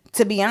 And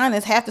to be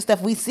honest, half the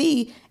stuff we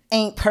see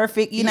ain't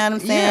perfect. You know what I'm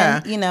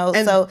saying?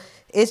 Yeah. So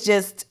it's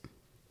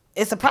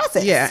a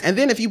process. Yeah. And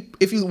then if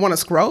you want to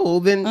scroll,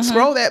 then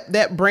scroll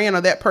that brand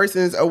or that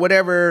person's or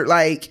whatever,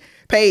 like,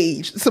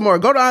 page some more.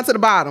 Go down to the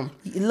bottom.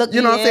 Look,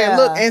 what I'm saying?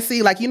 Look and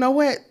see, like, you know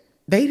what?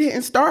 They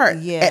didn't start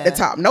at the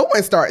top. No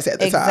one starts at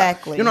the top.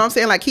 Exactly. You know what I'm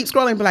saying? Like, keep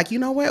scrolling and be like, you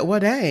know what? Well,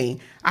 dang.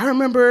 I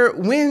remember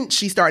when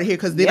she started here,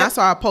 because then I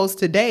saw a post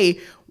today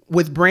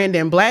with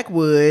Brandon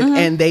Blackwood,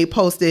 and they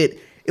posted,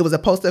 it was a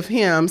post of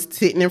him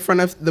sitting in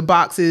front of the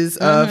boxes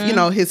of,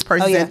 his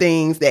purses and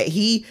things that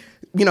he,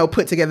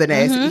 put together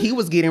that he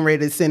was getting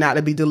ready to send out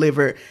to be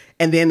delivered.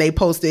 And then they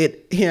posted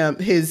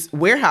his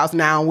warehouse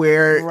now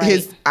where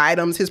his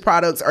items, his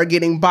products are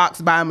getting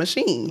boxed by a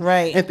machine.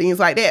 Right. And things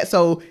like that.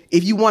 So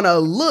if you want to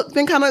look,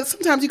 then kind of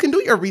sometimes you can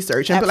do your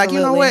research and be like, you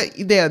know what?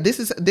 Yeah, this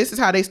is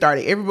how they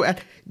started.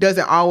 Everybody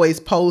doesn't always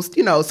post,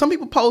 some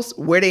people post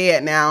where they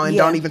at now and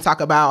don't even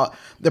talk about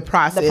the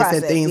process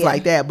and things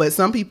like that. But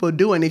some people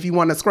do. And if you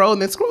want to scroll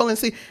and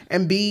see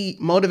and be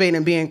motivated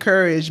and be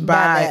encouraged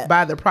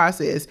by the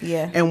process.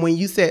 Yeah. And when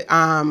you said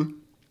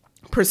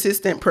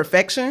persistent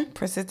perfection,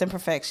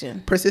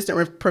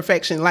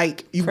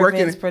 like you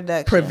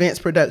prevents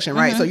production,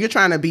 right? So you're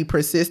trying to be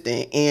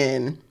persistent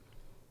in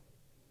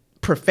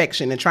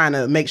perfection and trying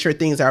to make sure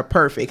things are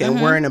perfect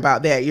and worrying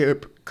about that. You're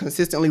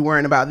consistently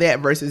worrying about that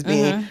versus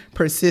being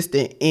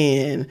persistent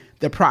in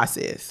the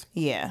process.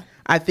 Yeah.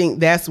 I think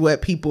that's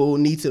what people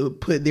need to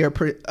put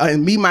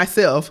and me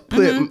myself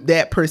put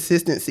that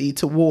persistency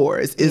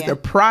towards is the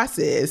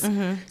process,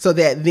 so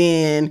that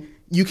then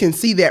you can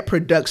see that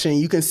production,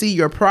 you can see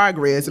your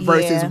progress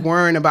versus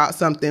worrying about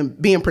something,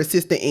 being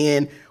persistent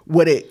in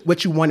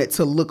what you want it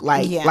to look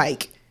like.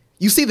 Like,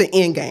 you see the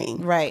end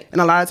game. Right.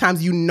 And a lot of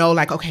times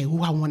like, okay, I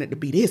want it to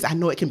be this. I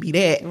know it can be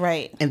that.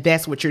 Right. And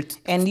that's what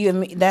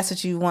that's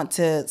what you want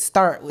to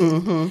start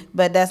with.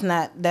 But that's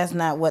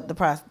not what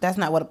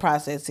the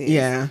process is.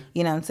 Yeah.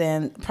 You know what I'm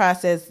saying?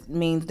 Process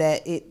means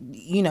that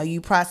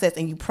you process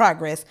and you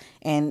progress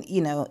and,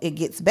 it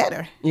gets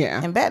better. Yeah.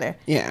 And better.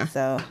 Yeah.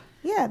 So,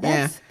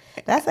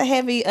 that's a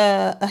heavy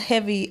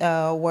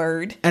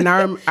word. And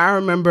I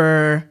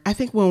remember, I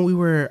think when we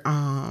were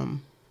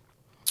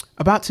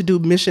about to do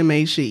Mission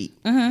Made Sheet,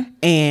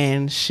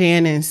 and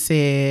Shannon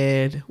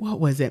said, what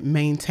was it?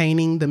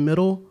 Maintaining the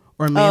middle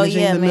or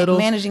managing the middle?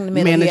 Managing the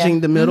middle. Managing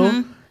the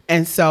middle.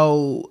 And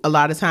so a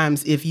lot of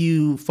times if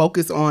you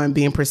focus on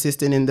being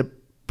persistent in the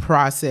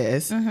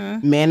process,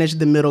 manage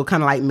the middle,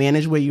 kind of like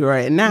manage where you're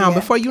at now,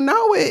 before you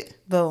know it,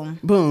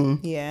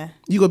 boom. Yeah.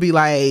 You gonna be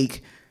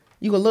like,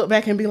 you gonna look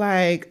back and be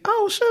like,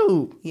 oh,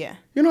 shoot. Yeah.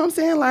 You know what I'm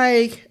saying?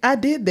 Like, I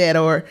did that.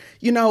 Or,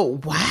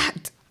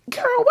 what?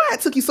 Girl, why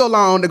it took you so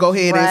long to go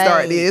ahead and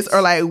start this? Or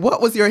like,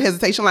 what was your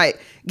hesitation? Like,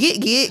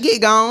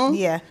 get gone.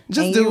 Yeah.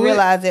 Just and do you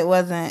realize it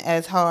wasn't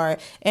as hard.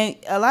 And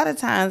a lot of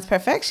times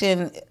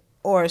perfection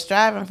or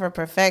striving for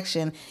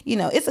perfection,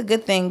 it's a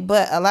good thing,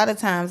 but a lot of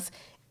times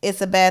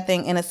it's a bad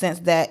thing in a sense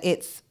that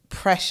it's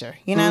pressure.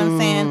 You know what I'm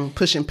saying?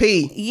 Pushing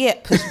P. Yeah,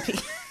 pushing P.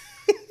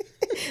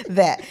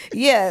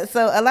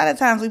 So a lot of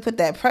times we put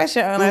that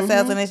pressure on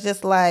ourselves, and it's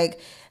just like,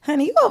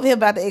 honey, you over here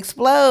about to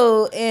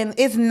explode, and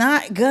it's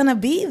not gonna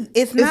be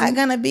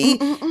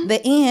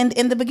the end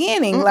in the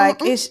beginning.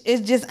 Like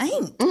it just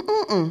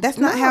ain't. That's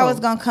not how it's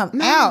gonna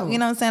come out. You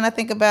know what I'm saying? I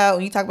think about,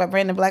 when you talk about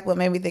Brandon Blackwood,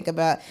 made me think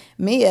about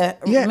Mia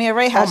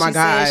Ray, how she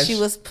said she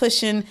was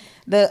pushing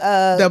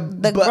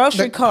the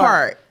grocery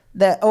cart.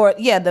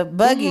 The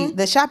buggy,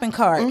 the shopping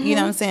cart, you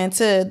know what I'm saying,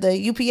 to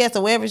the UPS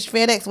or wherever,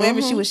 FedEx,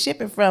 wherever she was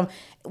shipping from,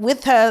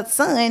 with her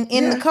son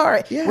in the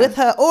cart, with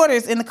her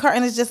orders in the cart.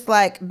 And it's just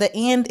like, the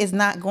end is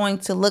not going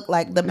to look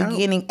like the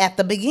beginning at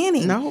the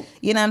beginning. No.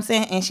 You know what I'm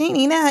saying? And she ain't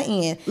even at her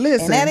end.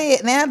 Listen.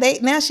 And that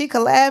is, now she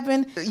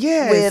collabing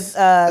with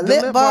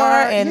Lip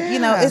Bar. And,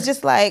 it's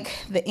just like,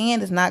 the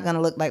end is not going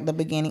to look like the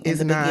beginning in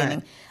the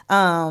beginning.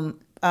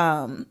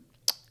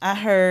 I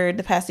heard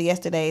the pastor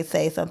yesterday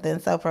say something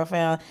so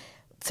profound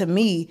to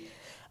me.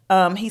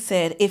 He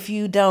said, if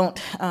you don't,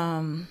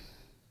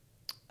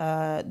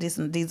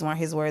 these weren't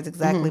his words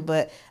exactly,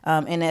 but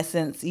in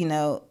essence,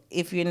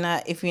 if you're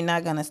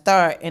not gonna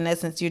start, in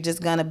essence, you're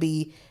just gonna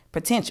be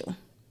potential.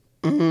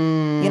 You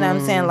know what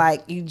I'm saying?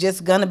 Like, you're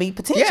just gonna be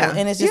potential,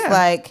 and it's just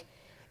like,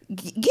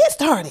 get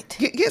started.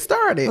 Get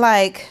started.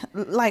 Like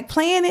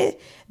plan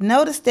it,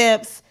 know the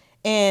steps,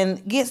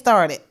 and get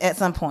started at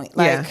some point.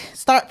 Like,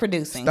 start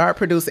producing.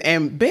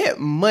 And bet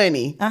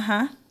money.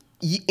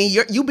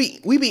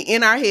 We be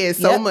in our heads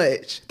so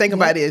much. Think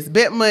about this.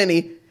 Bet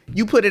money.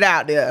 You put it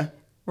out there.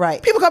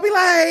 Right. People gonna be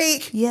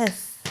like,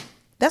 yes.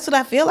 That's what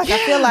I feel like.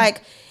 I feel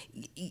like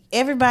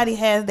everybody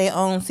has their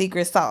own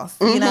secret sauce.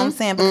 You know what I'm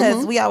saying?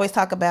 Because we always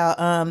talk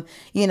about,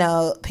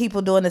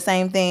 people doing the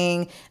same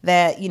thing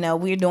that,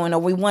 we're doing or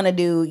we want to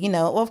do,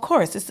 well, of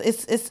course,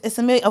 it's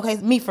a million. Okay,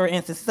 me, for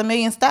instance, it's a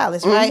million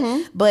stylists,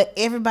 right? But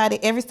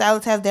every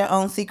stylist has their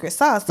own secret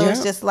sauce. So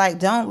it's just like,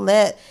 don't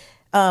let...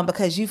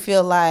 because you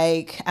feel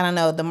like, I don't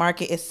know, the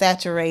market is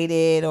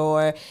saturated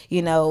or,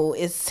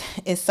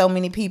 it's so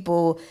many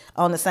people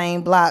on the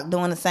same block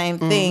doing the same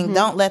thing.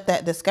 Don't let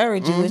that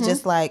discourage you. It's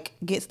just like,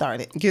 get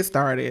started. Get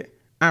started.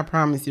 I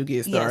promise you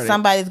get started. Yeah,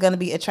 somebody's going to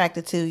be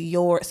attracted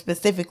to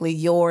specifically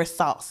your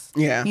sauce.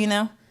 Yeah.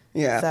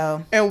 Yeah.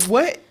 So. And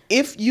what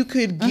if you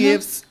could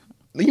give...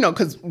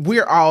 because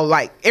we're all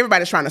like,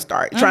 everybody's trying to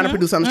start, trying to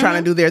produce something,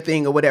 trying to do their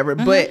thing or whatever.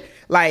 But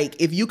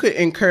like, if you could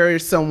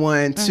encourage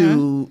someone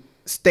to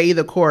stay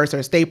the course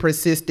or stay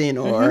persistent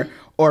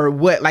or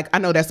what, like, I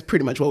know that's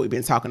pretty much what we've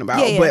been talking about,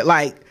 but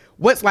like,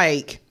 what's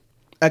like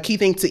a key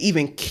thing to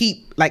even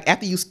keep, like,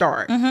 after you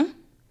start?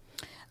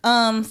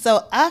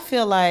 So I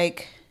feel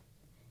like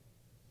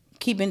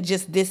keeping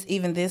just this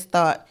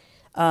thought,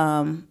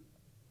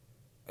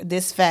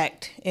 this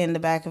fact in the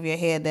back of your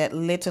head that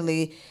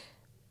literally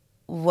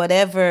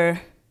whatever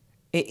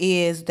it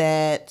is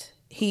that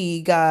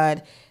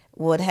God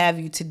would have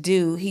you to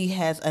do, he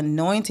has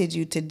anointed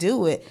you to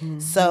do it.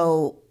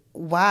 So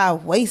why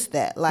waste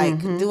that? Like,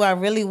 do I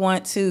really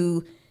want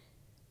to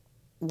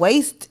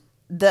waste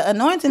the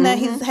anointing that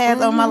he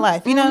has on my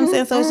life? You know what I'm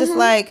saying? So it's just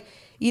like,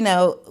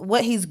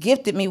 what he's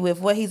gifted me with,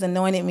 what he's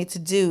anointed me to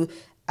do.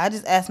 I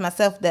just ask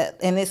myself that,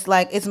 and it's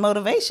like, it's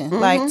motivation,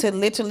 like to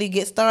literally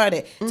get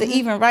started, to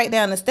even write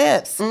down the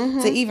steps,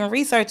 to even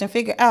research and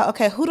figure out,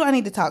 okay, who do I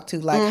need to talk to?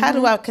 Like, how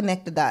do I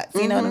connect the dots?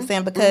 You know what I'm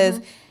saying? Because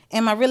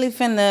am I really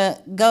finna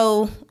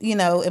go,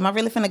 am I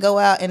really finna go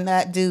out and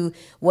not do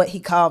what he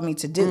called me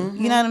to do?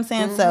 You know what I'm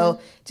saying? So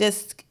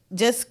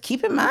just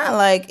keep in mind,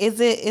 like,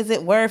 is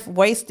it worth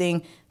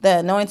wasting the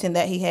anointing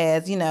that he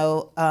has?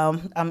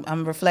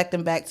 I'm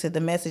reflecting back to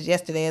the message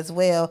yesterday as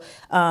well,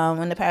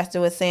 when the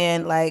pastor was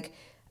saying, like,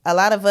 a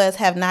lot of us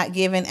have not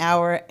given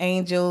our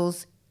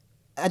angels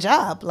a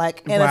job,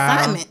 like an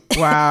assignment.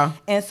 Wow.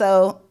 And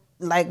so,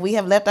 like, we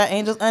have left our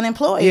angels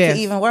unemployed to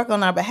even work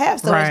on our behalf.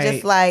 So it's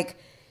just like,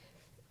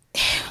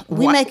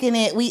 we overthinking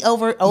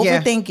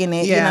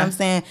it. You know what I'm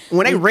saying?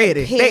 When they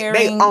ready,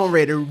 they on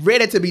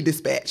ready to be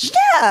dispatched.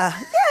 Yeah.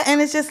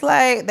 And it's just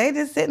like, they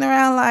just sitting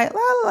around like,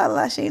 la la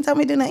la, she ain't told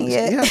me to do nothing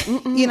yet. Yeah.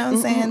 You know what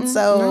I'm saying?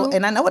 So,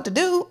 and I know what to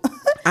do.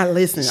 I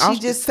listen.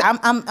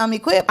 I'm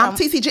equipped. I'm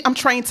TTG. I'm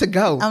trained to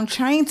go. I'm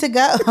trained to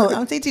go.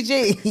 I'm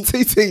TTG.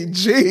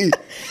 TTG.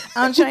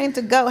 I'm trained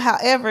to go.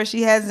 However,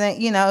 she hasn't,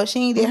 she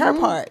ain't did her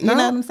part. You know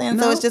what I'm saying?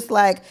 So it's just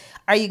like,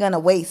 are you going to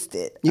waste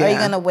it? Yeah. Are you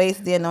going to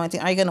waste the anointing?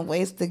 Are you going to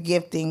waste the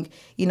gifting?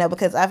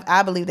 Because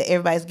I believe that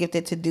everybody's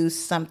gifted to do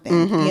something.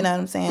 You know what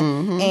I'm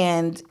saying?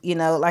 And,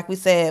 like we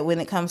said,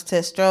 when it comes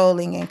to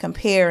strolling and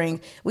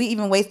comparing, we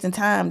even wasting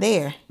time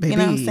there. Baby. You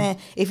know what I'm saying?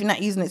 If you're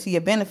not using it to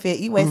your benefit,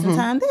 you wasting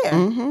time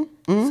there.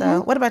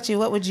 So what about you?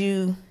 What would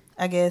you...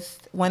 I guess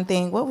one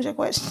thing. What was your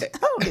question? I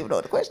don't even know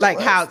what the question was.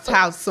 Like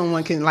how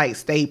someone can like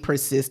stay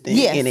persistent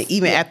in it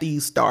even after you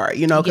start.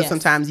 Because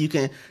sometimes you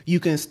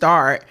can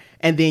start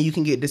and then you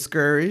can get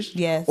discouraged.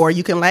 Yes. Or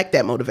you can lack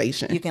that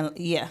motivation. You can.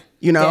 Yeah.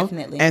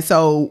 Definitely. And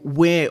so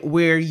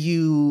where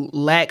you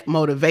lack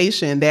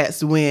motivation,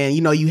 that's when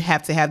you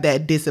have to have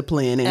that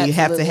discipline and you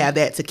have to have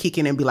that to kick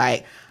in and be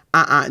like,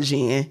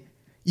 Jen,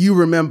 you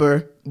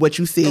remember what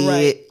you said.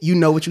 Right. You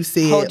know what you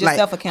said. Hold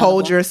yourself accountable.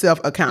 Hold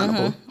yourself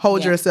accountable.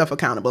 Hold yourself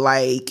accountable.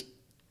 Like,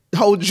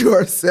 hold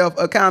yourself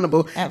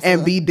accountable. Absolutely.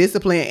 And be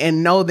disciplined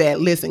and know that,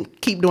 listen,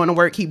 keep doing the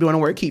work, keep doing the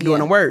work, keep doing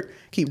the work,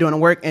 keep doing the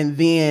work. And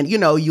then,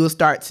 you'll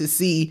start to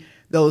see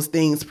those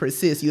things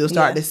persist. You'll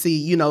start to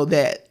see,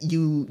 that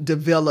you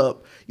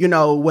develop,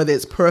 whether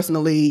it's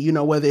personally,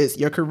 whether it's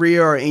your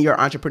career or in your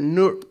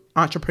entrepreneurial,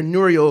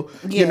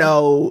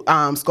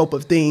 scope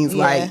of things.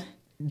 Like,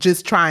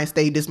 just try and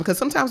stay disciplined, because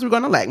sometimes we're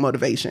going to lack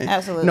motivation.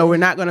 Absolutely. We're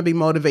not going to be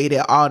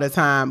motivated all the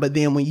time. But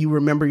then when you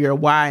remember your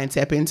why and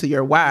tap into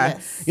your why,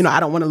 I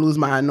don't want to lose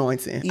my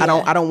anointing. Yeah.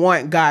 I don't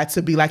want God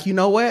to be like, you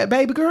know what,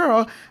 baby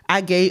girl,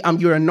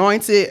 you're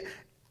anointed.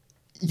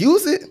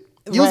 Use it.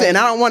 Use it. And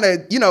I don't want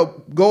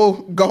to,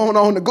 go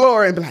on to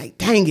glory and be like,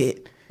 dang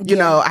it.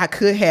 I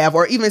could have,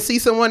 or even see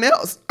someone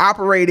else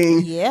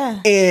operating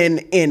in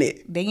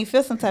it. Then you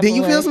feel some type of way.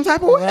 You feel some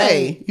type of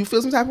way. You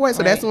feel some type of way.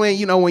 So that's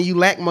when, when you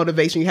lack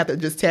motivation, you have to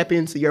just tap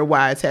into your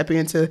why, tap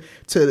into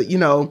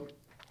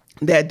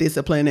that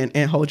discipline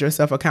and hold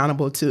yourself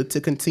accountable to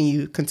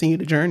continue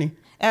the journey.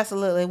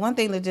 Absolutely. One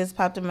thing that just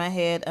popped in my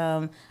head,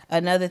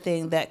 another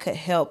thing that could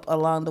help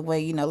along the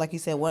way, like you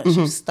said, once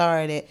you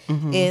started,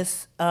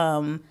 is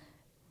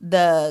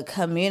the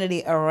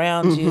community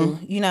around you.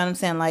 You know what I'm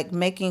saying? Like,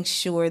 making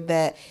sure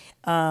that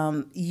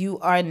you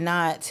are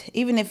not,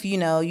 even if, you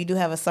know, you do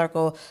have a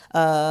circle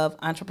of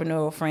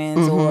entrepreneurial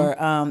friends or,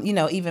 you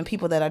know, even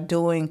people that are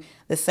doing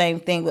the same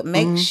thing, but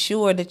make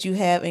sure that you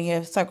have in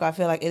your circle, I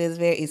feel like it is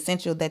very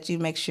essential that you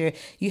make sure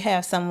you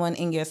have someone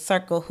in your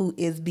circle who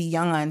is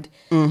beyond,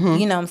 you know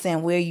what I'm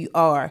saying, where you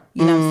are,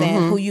 you know what I'm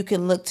saying, who you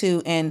can look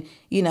to and,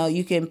 you know,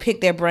 you can pick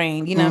their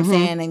brain, you know what I'm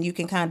saying, and you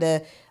can kind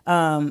of,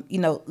 you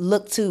know,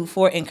 look to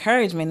for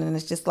encouragement. And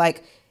it's just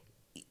like,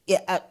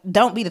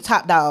 don't be the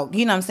top dog,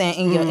 you know what I'm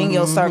saying, in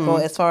your circle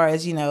as far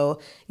as, you know,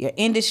 your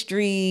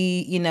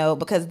industry, you know,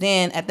 because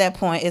then at that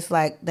point it's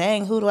like,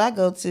 dang, who do I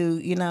go to,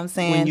 you know what I'm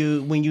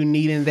saying? When you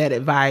needing that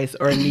advice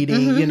or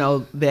needing, you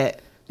know,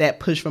 that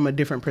push from a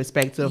different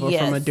perspective or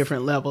from a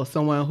different level,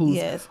 someone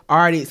who's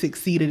already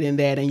succeeded in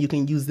that and you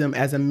can use them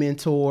as a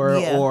mentor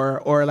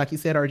or like you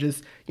said, or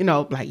just, you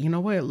know, like, you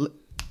know what,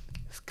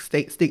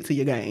 stick to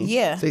your game.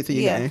 Yeah. Stick to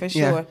your game. For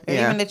sure.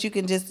 Yeah. Even that you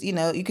can just, you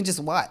know, you can just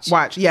watch.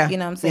 Yeah. You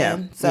know what I'm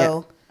saying?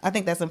 So I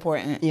think that's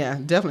important. Yeah,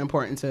 definitely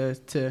important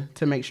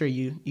to make sure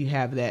you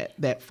have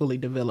that fully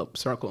developed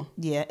circle.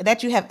 Yeah.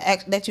 That you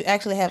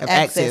actually have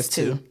access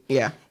to.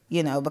 Yeah.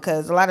 You know,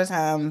 because a lot of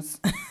times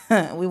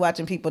we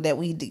watching people that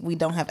we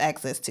don't have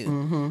access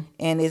to.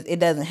 And it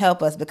doesn't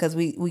help us because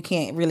we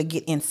can't really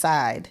get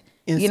inside.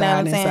 You know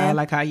what I'm saying?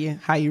 Like how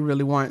you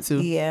really want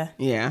to. Yeah.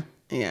 Yeah.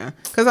 Yeah,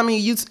 because I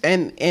mean, you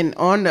and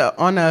on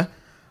the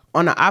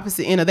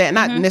opposite end of that,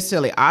 not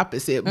necessarily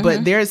opposite,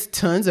 but there's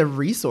tons of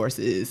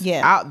resources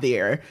out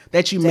there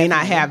that you may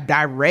not have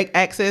direct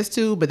access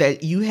to, but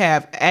that you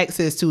have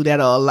access to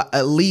that'll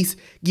at least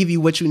give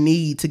you what you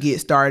need to get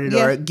started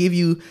or give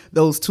you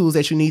those tools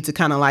that you need to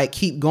kind of like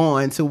keep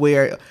going to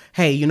where,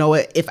 hey, you know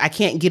what, if I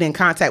can't get in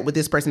contact with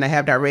this person I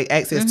have direct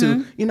access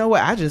to, you know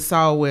what, I just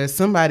saw where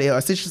somebody or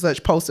such and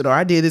such posted, or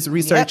I did this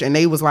research and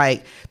they was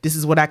like, this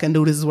is what I can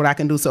do, this is what I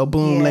can do. So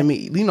boom, let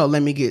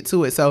me get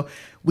to it. So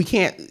we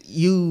can't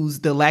use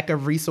the lack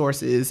of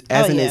resources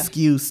as an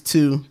excuse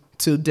to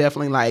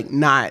definitely like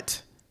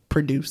not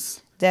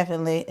produce.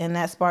 Definitely. And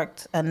that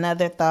sparked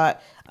another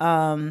thought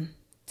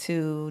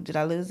did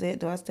I lose it?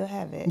 Do I still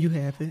have it? You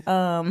have it.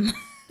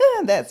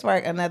 That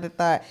sparked another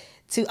thought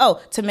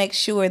to make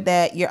sure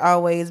that you're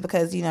always,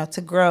 because, you know,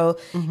 to grow,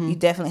 you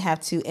definitely have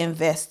to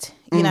invest,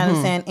 you know what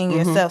I'm saying, in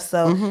yourself.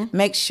 So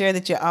make sure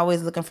that you're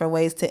always looking for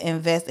ways to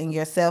invest in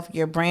yourself,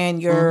 your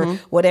brand, your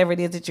whatever it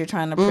is that you're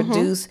trying to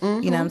produce,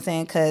 you know what I'm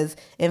saying, because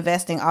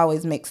investing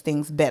always makes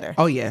things better.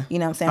 Oh, yeah. You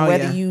know what I'm saying?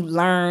 Whether you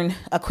learn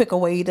a quicker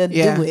way to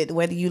do it,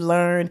 whether you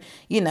learn,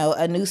 you know,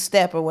 a new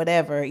step or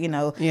whatever, you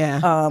know.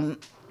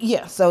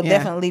 So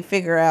definitely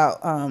figure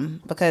out,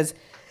 because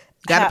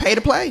got to pay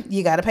to play.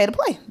 You got to pay to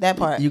play, that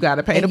part. You got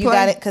to pay to play. You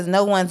got it, because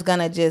no one's going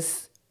to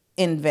just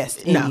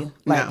invest in you.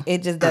 Like,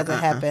 it just doesn't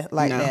happen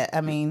like that.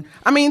 I mean,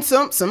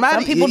 some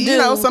people do. You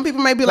know, some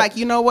people may be like,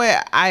 you know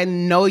what? I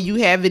know you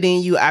have it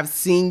in you. I've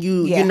seen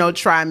you, you know,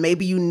 try.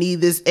 Maybe you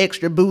need this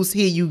extra boost.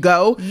 Here you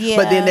go. Yeah.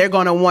 But then they're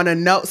going to want to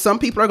know. Some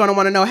people are going to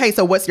want to know, hey,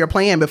 so what's your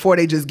plan before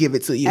they just give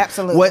it to you?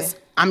 Absolutely.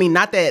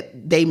 Not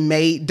that they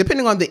may,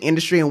 depending on the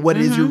industry and what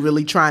it is you're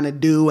really trying to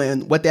do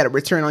and what that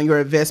return on your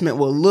investment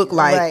will look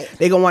like,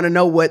 they're going to want to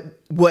know what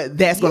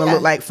that's going to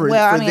look like for them.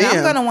 I'm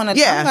going to want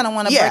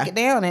to break it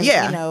down and, you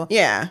know,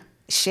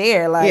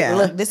 share, like,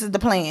 look, this is the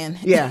plan.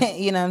 Yeah.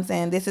 You know what I'm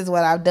saying? This is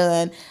what I've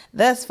done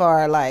thus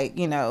far, like,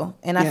 you know,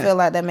 and I feel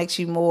like that makes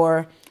you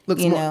more, look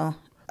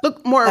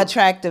more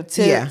attractive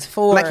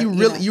for, like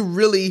you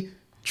really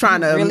trying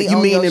to, really you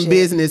mean in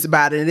business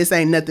about it. And this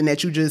ain't nothing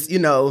that you just, you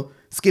know,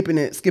 skipping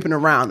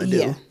around to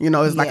do. You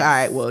know, it's like, all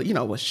right, well, you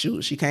know, well,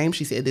 shoot, she came,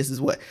 she said this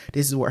is what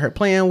her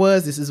plan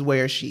was, this is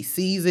where she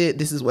sees it,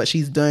 this is what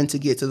she's done to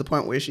get to the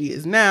point where she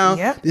is now.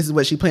 This is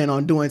what she planned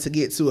on doing to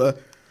get to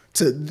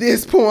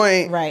this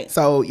point. Right.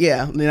 So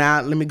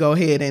now let me go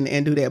ahead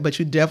and do that. But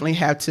you definitely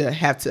have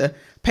to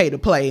pay to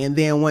play. And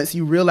then once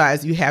you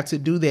realize you have to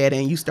do that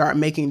and you start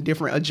making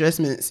different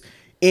adjustments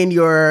in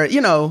your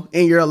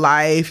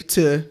life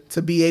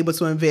to be able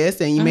to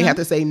invest, and you may have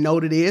to say no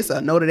to this or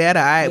no to that.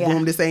 All right,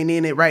 boom, this ain't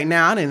in it right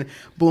now. And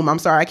boom, I'm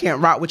sorry, I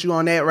can't rock with you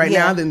on that right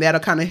now. Then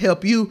that'll kind of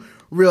help you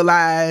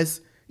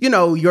realize, you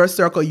know, your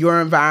circle, your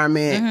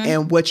environment,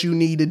 and what you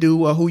need to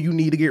do or who you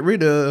need to get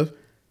rid of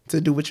to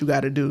do what you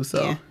got to do.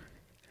 So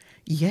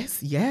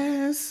yes.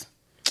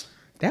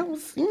 That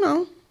was, you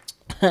know.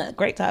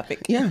 Great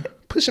topic. Yeah.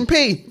 Pushing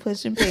P.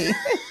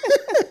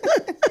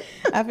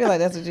 I feel like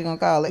that's what you're gonna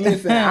call it.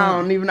 Listen, I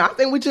don't even know. I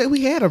think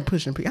we had a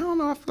Pushing P. I don't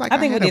know. I feel like I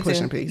think had a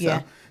Pushing P.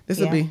 So this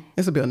will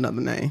be another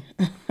name.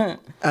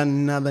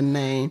 Another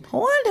name.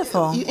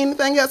 Wonderful.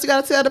 Anything else you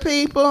got to tell the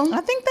people?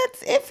 I think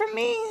that's it for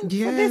me for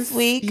this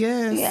week.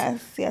 Yes.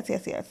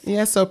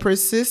 Yeah. So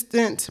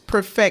persistent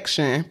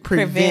perfection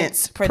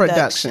prevents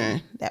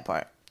production. That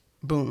part.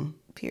 Boom.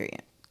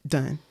 Period.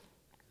 Done.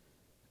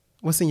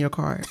 What's in your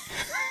card?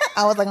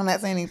 I was like, I'm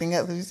not saying anything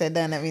else because you said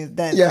done. That means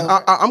done.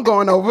 Yeah, I'm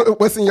going over.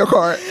 What's in your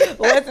card?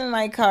 What's in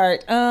my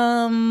card?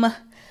 Honestly,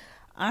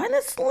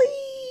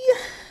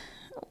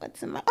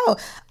 What's in my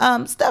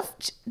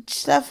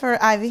stuff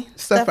for Ivy.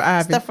 Stuff for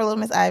Ivy. Stuff for little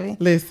Miss Ivy.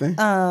 Listen,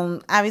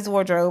 Ivy's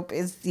wardrobe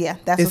is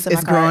that's what's in my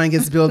it's growing,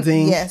 it's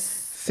building. Yes.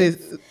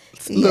 Sis,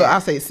 look,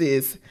 I'll say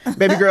sis.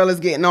 Baby girl is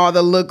getting all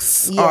the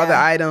looks, all the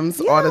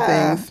items, all the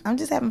things. I'm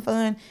just having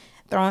fun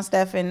throwing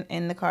stuff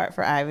in the cart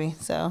for Ivy.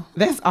 So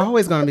that's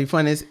always going to be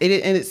fun. And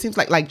it seems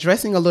like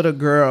dressing a little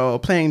girl,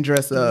 playing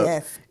dress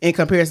up in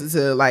comparison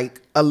to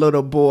like a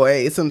little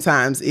boy, it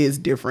sometimes is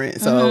different.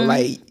 So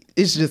like,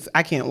 it's just,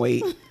 I can't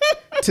wait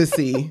to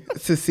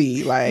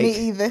see like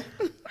me either.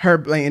 Her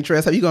playing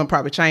dress up. You're going to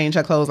probably change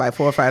her clothes like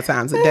 4 or 5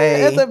 times a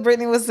day. That's what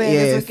Brittany was saying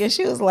this weekend.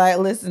 She was like,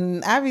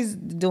 listen, Ivy's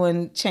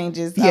doing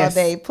changes all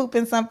day.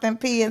 Pooping something,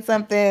 peeing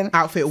something.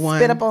 Outfit 1.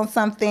 Spit up on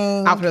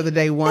something. Outfit of the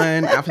day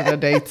 1. Outfit of the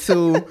day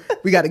 2.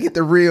 We got to get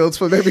the reels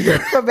for baby girl.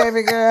 For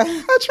baby girl.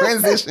 Our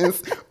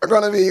transitions are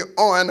going to be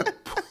on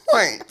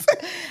point.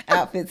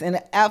 Outfits in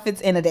a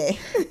day.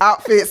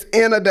 Outfits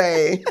in a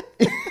day.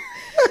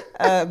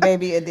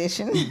 Baby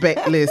edition.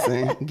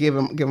 Listen, give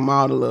them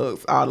all the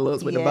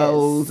looks with the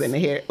bows and the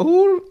hair.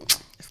 Ooh,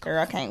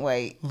 girl, I can't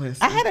wait.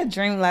 Listen. I had a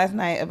dream last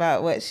night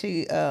about what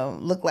she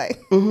looked like.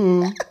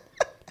 Mm-hmm.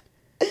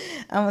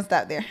 I'm gonna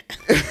stop there.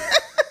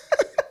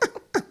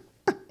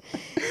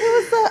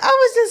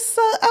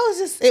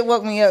 It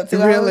woke me up too.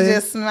 Really? I was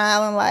just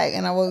smiling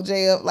and I woke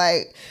Jay up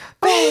like,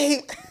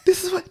 babe,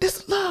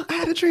 look. I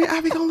had a dream.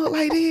 Ivy gonna look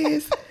like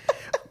this.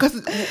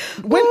 Because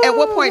at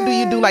what point do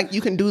you do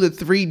you can do the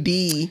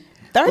 3D?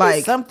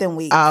 30-something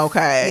weeks. Oh,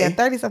 okay. Yeah,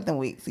 30-something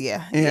weeks.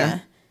 Yeah.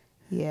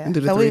 Do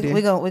the so 3D.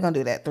 we're gonna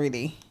do that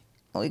 3D.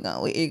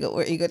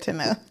 We're eager to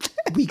know.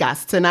 We got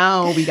to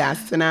know.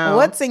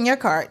 What's in your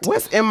cart?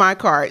 What's in my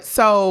cart?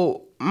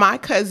 So my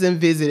cousin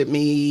visited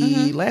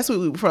me last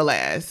week before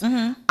last.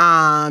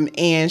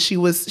 And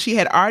she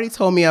had already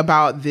told me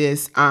about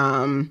this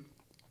what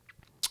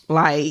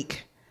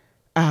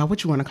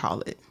you want to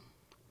call it?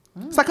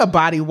 It's like a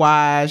body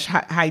wash,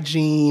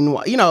 hygiene,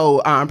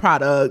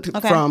 product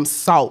from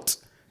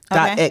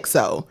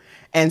Salt.xo.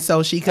 And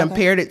so she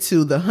compared it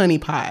to the Honey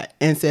Pot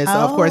and said, so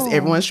of course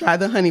everyone's tried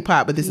the Honey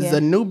Pot, but this is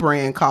a new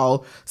brand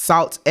called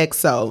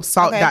Salt.xo,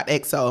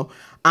 Salt.xo.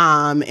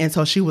 And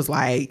so she was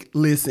like,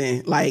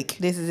 listen,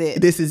 this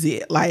is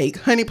it. Like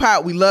Honey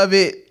Pot, we love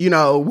it,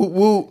 whoop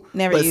whoop.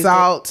 Never used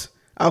Salt,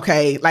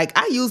 okay. Like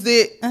I used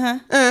it.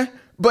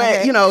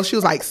 But, she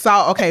was like,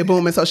 Salt, okay,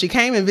 boom. And so she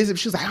came and visited.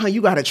 She was like,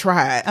 you got to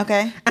try it.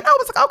 Okay. And I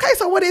was like, okay,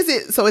 so what is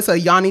it? So it's a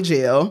Yoni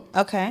gel.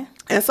 Okay.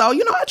 And so,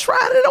 I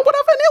tried it or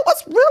whatever, and it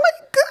was really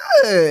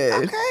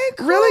good. Okay,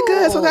 cool. Really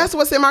good. So that's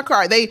what's in my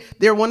cart.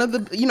 They're one of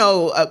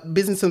the,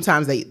 business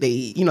sometimes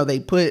they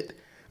put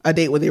a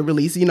date where they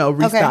release,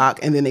 restock,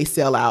 and then they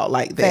sell out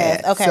like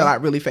that. Fast. Okay. Sell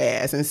out really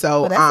fast. And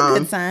so that's a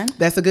good sign.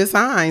 That's a good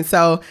sign.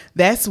 So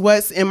that's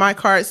what's in my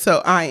cart.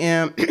 So I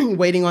am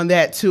waiting on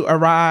that to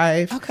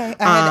arrive. Okay.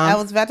 I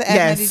was about to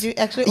ask you, did you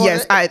actually order it?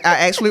 Yes, I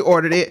actually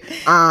ordered it.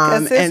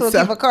 Because sis will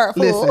keep a cart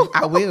full. Listen,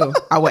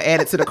 I will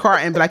add it to the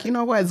cart and be like, you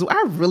know what?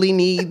 I really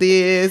need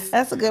this.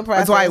 That's a good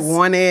process. Do I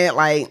want it?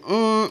 Like,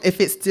 if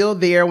it's still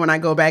there when I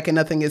go back and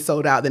nothing is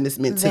sold out, then it's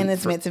meant to be.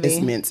 It's meant to be.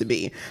 It's meant to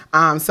be.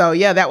 So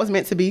yeah, that was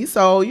meant to be.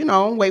 So,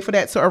 wait for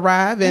that to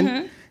arrive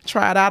and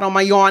try it out on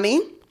my Yoni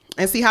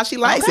and see how she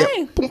likes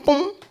it. Boom,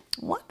 boom.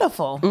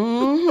 Wonderful.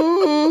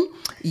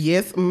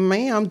 Yes,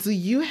 ma'am. Do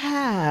you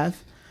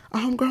have a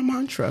homegrown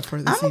mantra for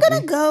this evening? I'm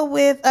going to go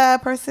with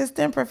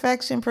persistent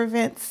perfection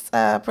prevents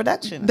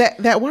production.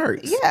 That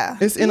works. Yeah.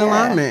 It's in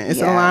alignment.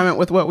 It's in alignment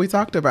with what we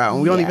talked about.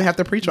 And we don't even have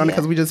to preach on it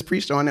because we just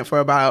preached on it for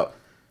about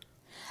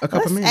a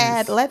couple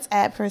minutes. Let's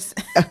add.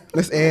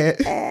 Let's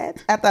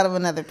add. I thought of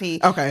another P.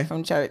 Okay.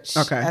 From church.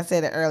 Okay. I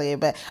said it earlier,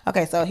 but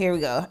okay. So here we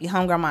go. Your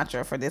homegrown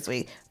mantra for this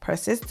week: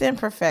 persistent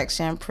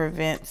perfection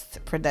prevents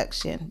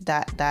production. ...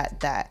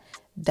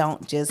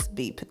 Don't just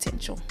be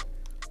potential.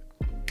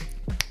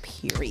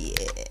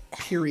 Period.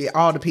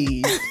 All the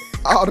P's.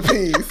 All the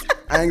P's.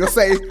 I ain't gonna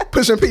say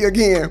pushing P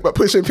again, but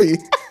pushing P.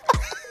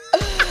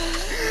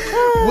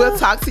 We'll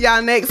talk to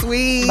y'all next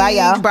week. Bye,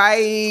 y'all.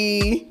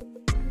 Bye.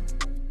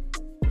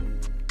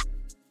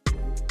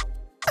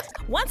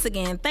 Once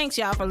again, thanks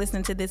y'all for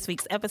listening to this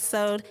week's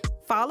episode.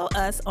 Follow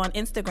us on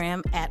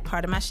Instagram at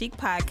Part of My Chic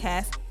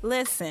Podcast.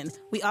 Listen,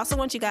 we also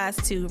want you guys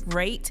to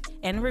rate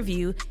and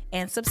review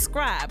and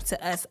subscribe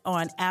to us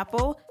on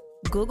Apple,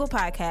 Google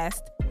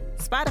Podcast,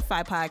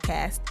 Spotify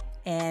Podcast,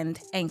 and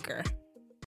Anchor.